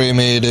one Gray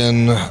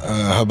Maiden.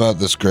 How about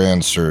this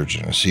Grand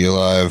Surgeon? Is he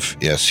alive?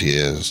 Yes, he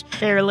is.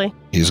 Barely.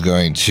 He's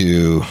going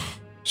to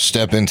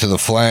step into the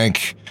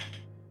flank.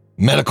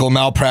 Medical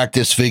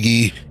malpractice,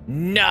 Figgy.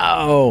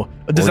 No.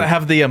 Does that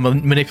have the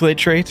manipulate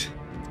trait?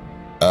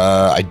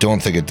 I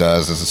don't think it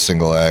does. It's a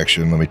single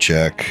action. Let me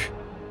check.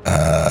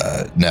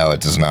 No,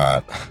 it does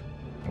not.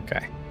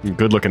 Okay.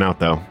 Good looking out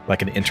though.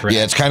 Like an interest.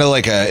 Yeah, it's kind of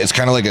like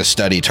a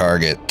study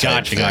target.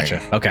 type thing.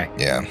 Gotcha. Okay.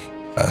 Yeah.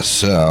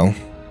 So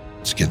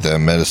let's get that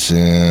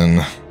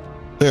medicine.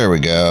 There we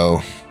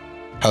go.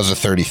 How's a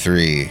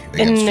 33 against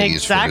An Figgy's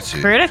exact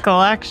fortitude?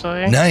 critical,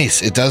 actually.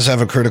 Nice. It does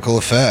have a critical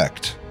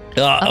effect.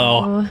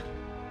 Uh-oh.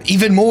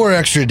 Even more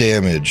extra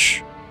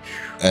damage.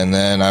 And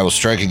then I will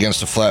strike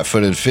against a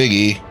flat-footed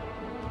Figgy.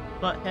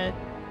 Butthead.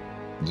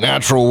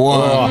 Natural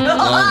 1.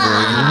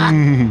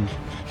 Lovely.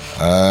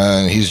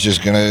 And he's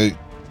just gonna.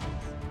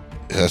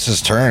 That's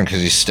his turn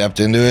because he stepped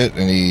into it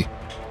and he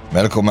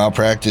medical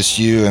malpracticed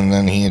you and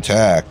then he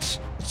attacked.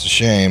 It's a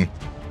shame.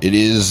 It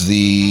is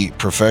the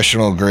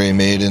professional Gray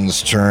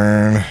Maiden's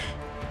turn.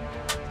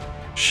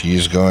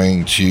 She's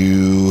going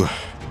to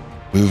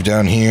move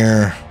down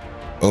here,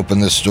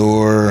 open this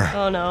door,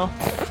 Oh no.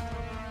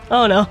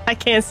 Oh no, I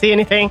can't see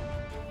anything.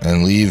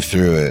 and leave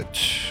through it.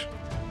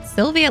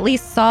 Sylvie at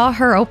least saw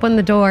her open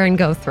the door and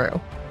go through.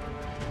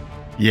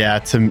 Yeah,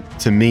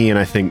 to me, and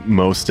I think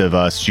most of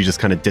us, she just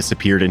kind of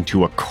disappeared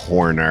into a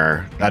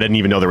corner. I didn't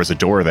even know there was a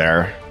door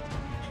there.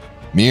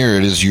 Mir,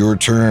 it is your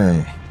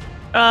turn.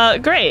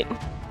 Great.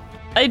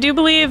 I do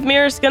believe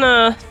Mir's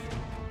gonna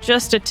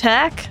just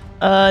attack,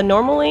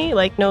 normally,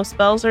 like no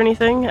spells or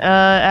anything,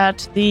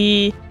 at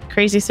the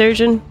crazy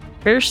surgeon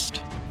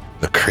first.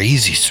 The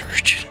crazy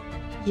surgeon.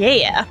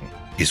 Yeah.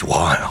 He's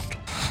wild.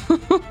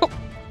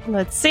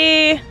 Let's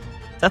see.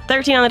 It's a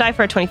 13 on the die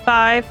for a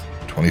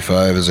 25.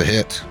 25 is a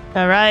hit.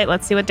 All right,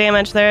 let's see what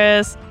damage there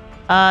is.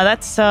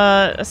 That's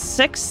a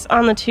 6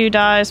 on the 2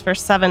 dice for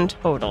 7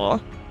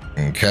 total.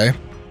 Okay.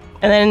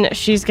 And then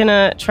she's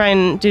gonna try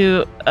and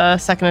do a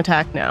second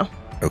attack now.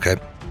 Okay.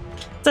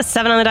 It's a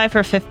 7 on the die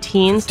for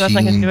 15, so that's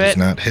not gonna 15 do does it.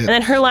 not hit. And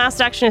then her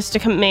last action is to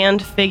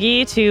command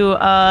Figgy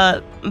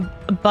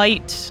to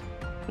bite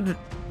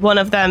one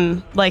of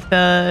them, like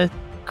the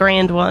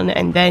grand one,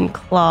 and then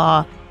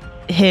claw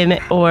him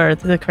or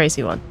the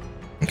crazy one.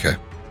 Okay.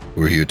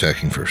 Who are you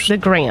attacking first? The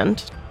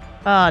grand.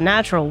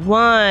 Natural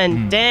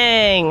 1.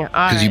 Dang.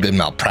 Because you've been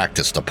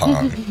malpracticed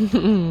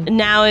upon.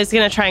 Now is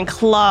gonna try and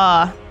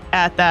claw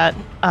at that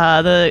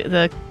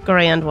the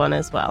grand one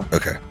as well.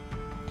 Okay.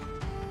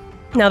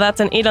 Now that's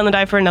an 8 on the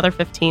die for another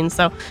 15,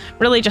 so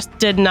really just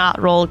did not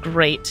roll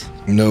great.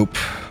 Nope.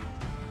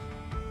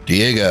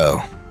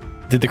 Diego.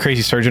 Did the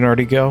crazy surgeon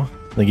already go?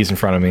 I think he's in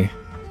front of me.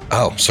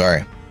 Oh,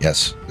 sorry.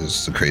 Yes,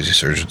 this is the crazy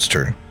surgeon's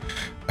turn.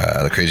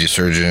 The crazy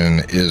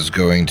surgeon is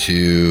going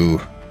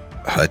to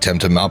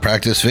attempt to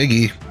malpractice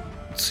Figgy.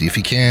 Let's see if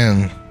he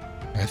can.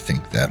 I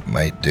think that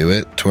might do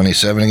it.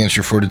 27 against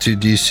your fortitude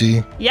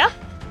DC. Yeah.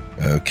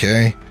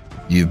 Okay.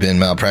 You've been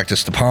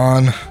malpracticed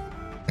upon.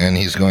 And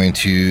he's going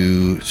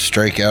to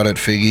strike out at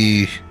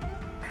Figgy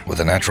with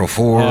a natural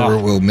 4.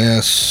 Oh. We'll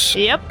miss.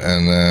 Yep.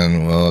 And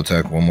then we'll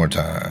attack one more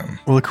time.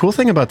 Well, the cool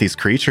thing about these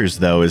creatures,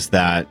 though, is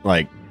that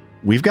like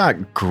we've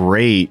got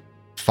great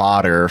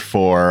fodder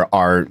for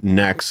our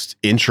next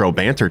intro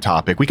banter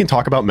topic. We can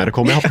talk about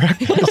medical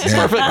malpractice.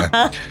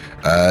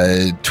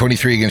 Yeah.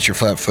 23 against your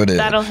flat-footed.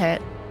 That'll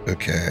hit.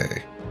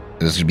 Okay.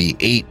 This is going to be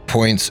 8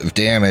 points of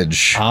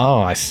damage. Oh,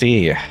 I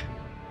see.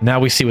 Now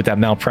we see what that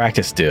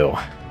malpractice do.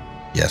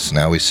 Yes,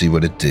 now we see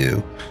what it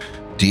do.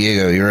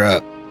 Diego, you're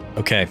up.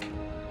 Okay.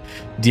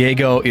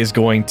 Diego is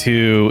going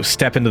to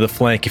step into the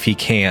flank if he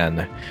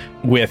can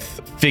with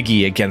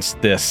Figgy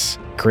against this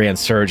Grand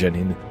Surgeon.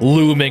 And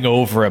looming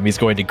over him, he's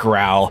going to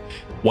growl,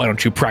 "Why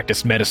don't you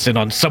practice medicine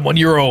on someone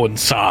your own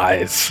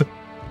size?"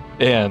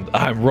 And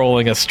I'm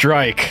rolling a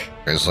strike.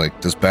 It's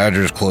like, this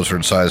badger is closer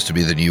in size to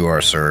me than you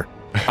are, sir.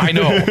 I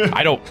know.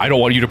 I don't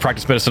want you to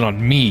practice medicine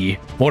on me.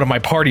 One of my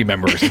party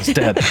members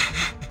instead.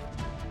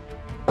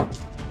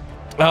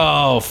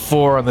 Oh,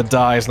 4 on the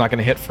die is not going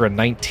to hit for a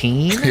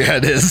 19. Yeah,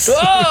 it is.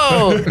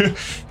 Oh!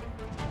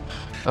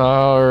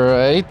 All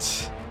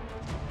right.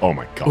 Oh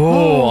my god.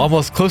 Oh,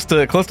 almost close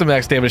to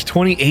max damage.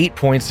 28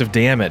 points of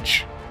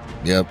damage.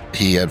 Yep,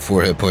 he had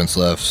 4 hit points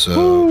left, so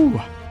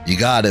Woo. you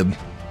got him.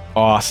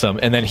 Awesome.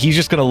 And then he's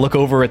just going to look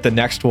over at the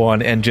next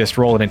one and just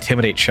roll an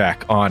intimidate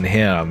check on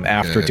him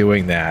after Okay.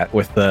 doing that,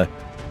 with the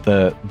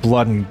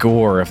blood and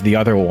gore of the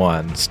other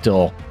one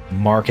still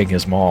marking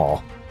his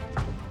maul.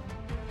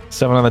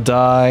 7 on the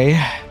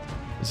die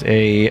is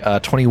a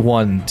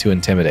 21 to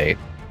intimidate.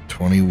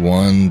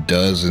 21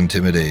 does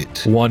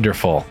intimidate.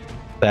 Wonderful.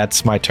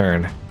 That's my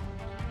turn.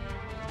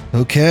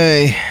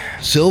 Okay,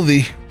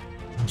 Sylvie.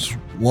 There's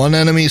one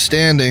enemy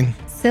standing.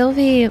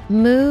 Sylvie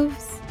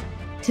moves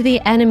to the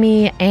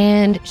enemy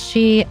and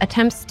she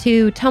attempts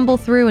to tumble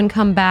through and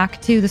come back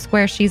to the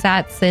square she's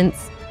at,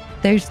 since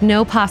there's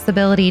no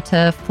possibility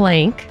to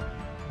flank.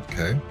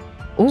 Okay.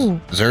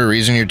 Ooh. Is there a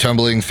reason you're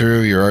tumbling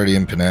through? You're already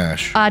in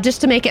panache. Just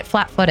to make it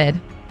flat-footed.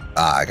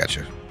 I got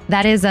you.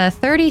 That is a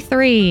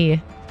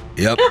 33.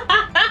 Yep.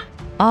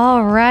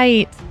 All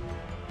right.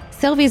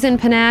 Sylvie's in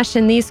panache,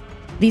 and these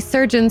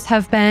surgeons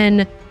have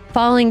been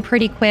falling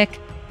pretty quick.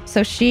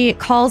 So she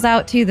calls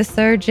out to the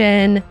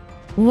surgeon,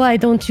 "Why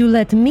don't you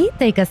let me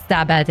take a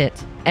stab at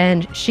it?"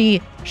 And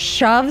she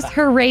shoves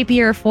her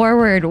rapier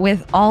forward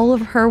with all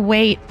of her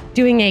weight,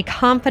 doing a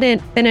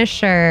confident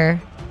finisher.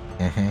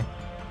 Mm-hmm.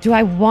 Do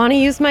I want to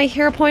use my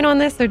hero point on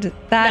this, or did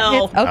that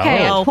No. hit?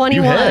 Okay, No. 21.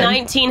 You hit.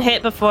 19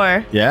 hit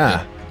before.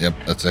 Yeah. Yep,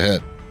 that's a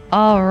hit.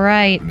 All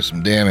right. Give me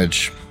some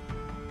damage.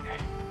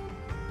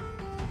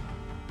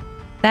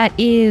 That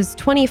is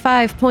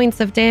 25 points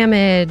of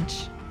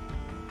damage.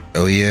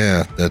 Oh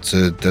yeah, that's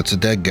a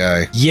dead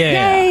guy.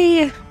 Yeah.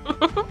 Yay!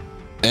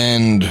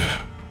 And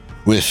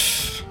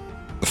with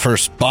the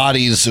first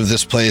bodies of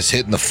this place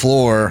hitting the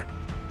floor,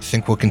 I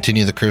think we'll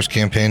continue the curse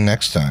campaign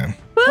next time.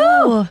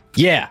 Woo!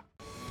 Yeah.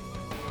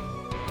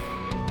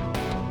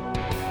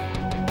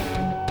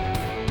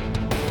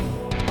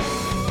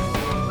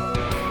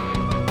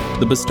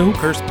 The Bestow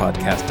Curse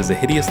podcast is a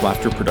Hideous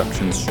Laughter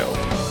Productions show.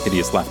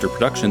 Hideous Laughter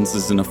Productions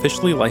is an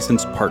officially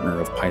licensed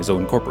partner of Paizo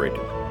Incorporated.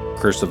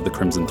 Curse of the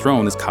Crimson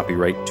Throne is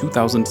copyright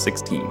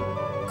 2016.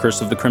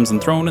 Curse of the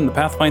Crimson Throne and the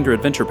Pathfinder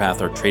Adventure Path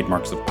are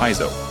trademarks of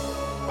Paizo.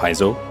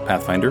 Paizo,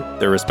 Pathfinder,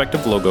 their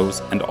respective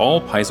logos, and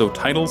all Paizo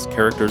titles,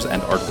 characters,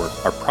 and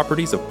artwork are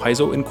properties of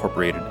Paizo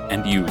Incorporated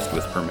and used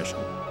with permission.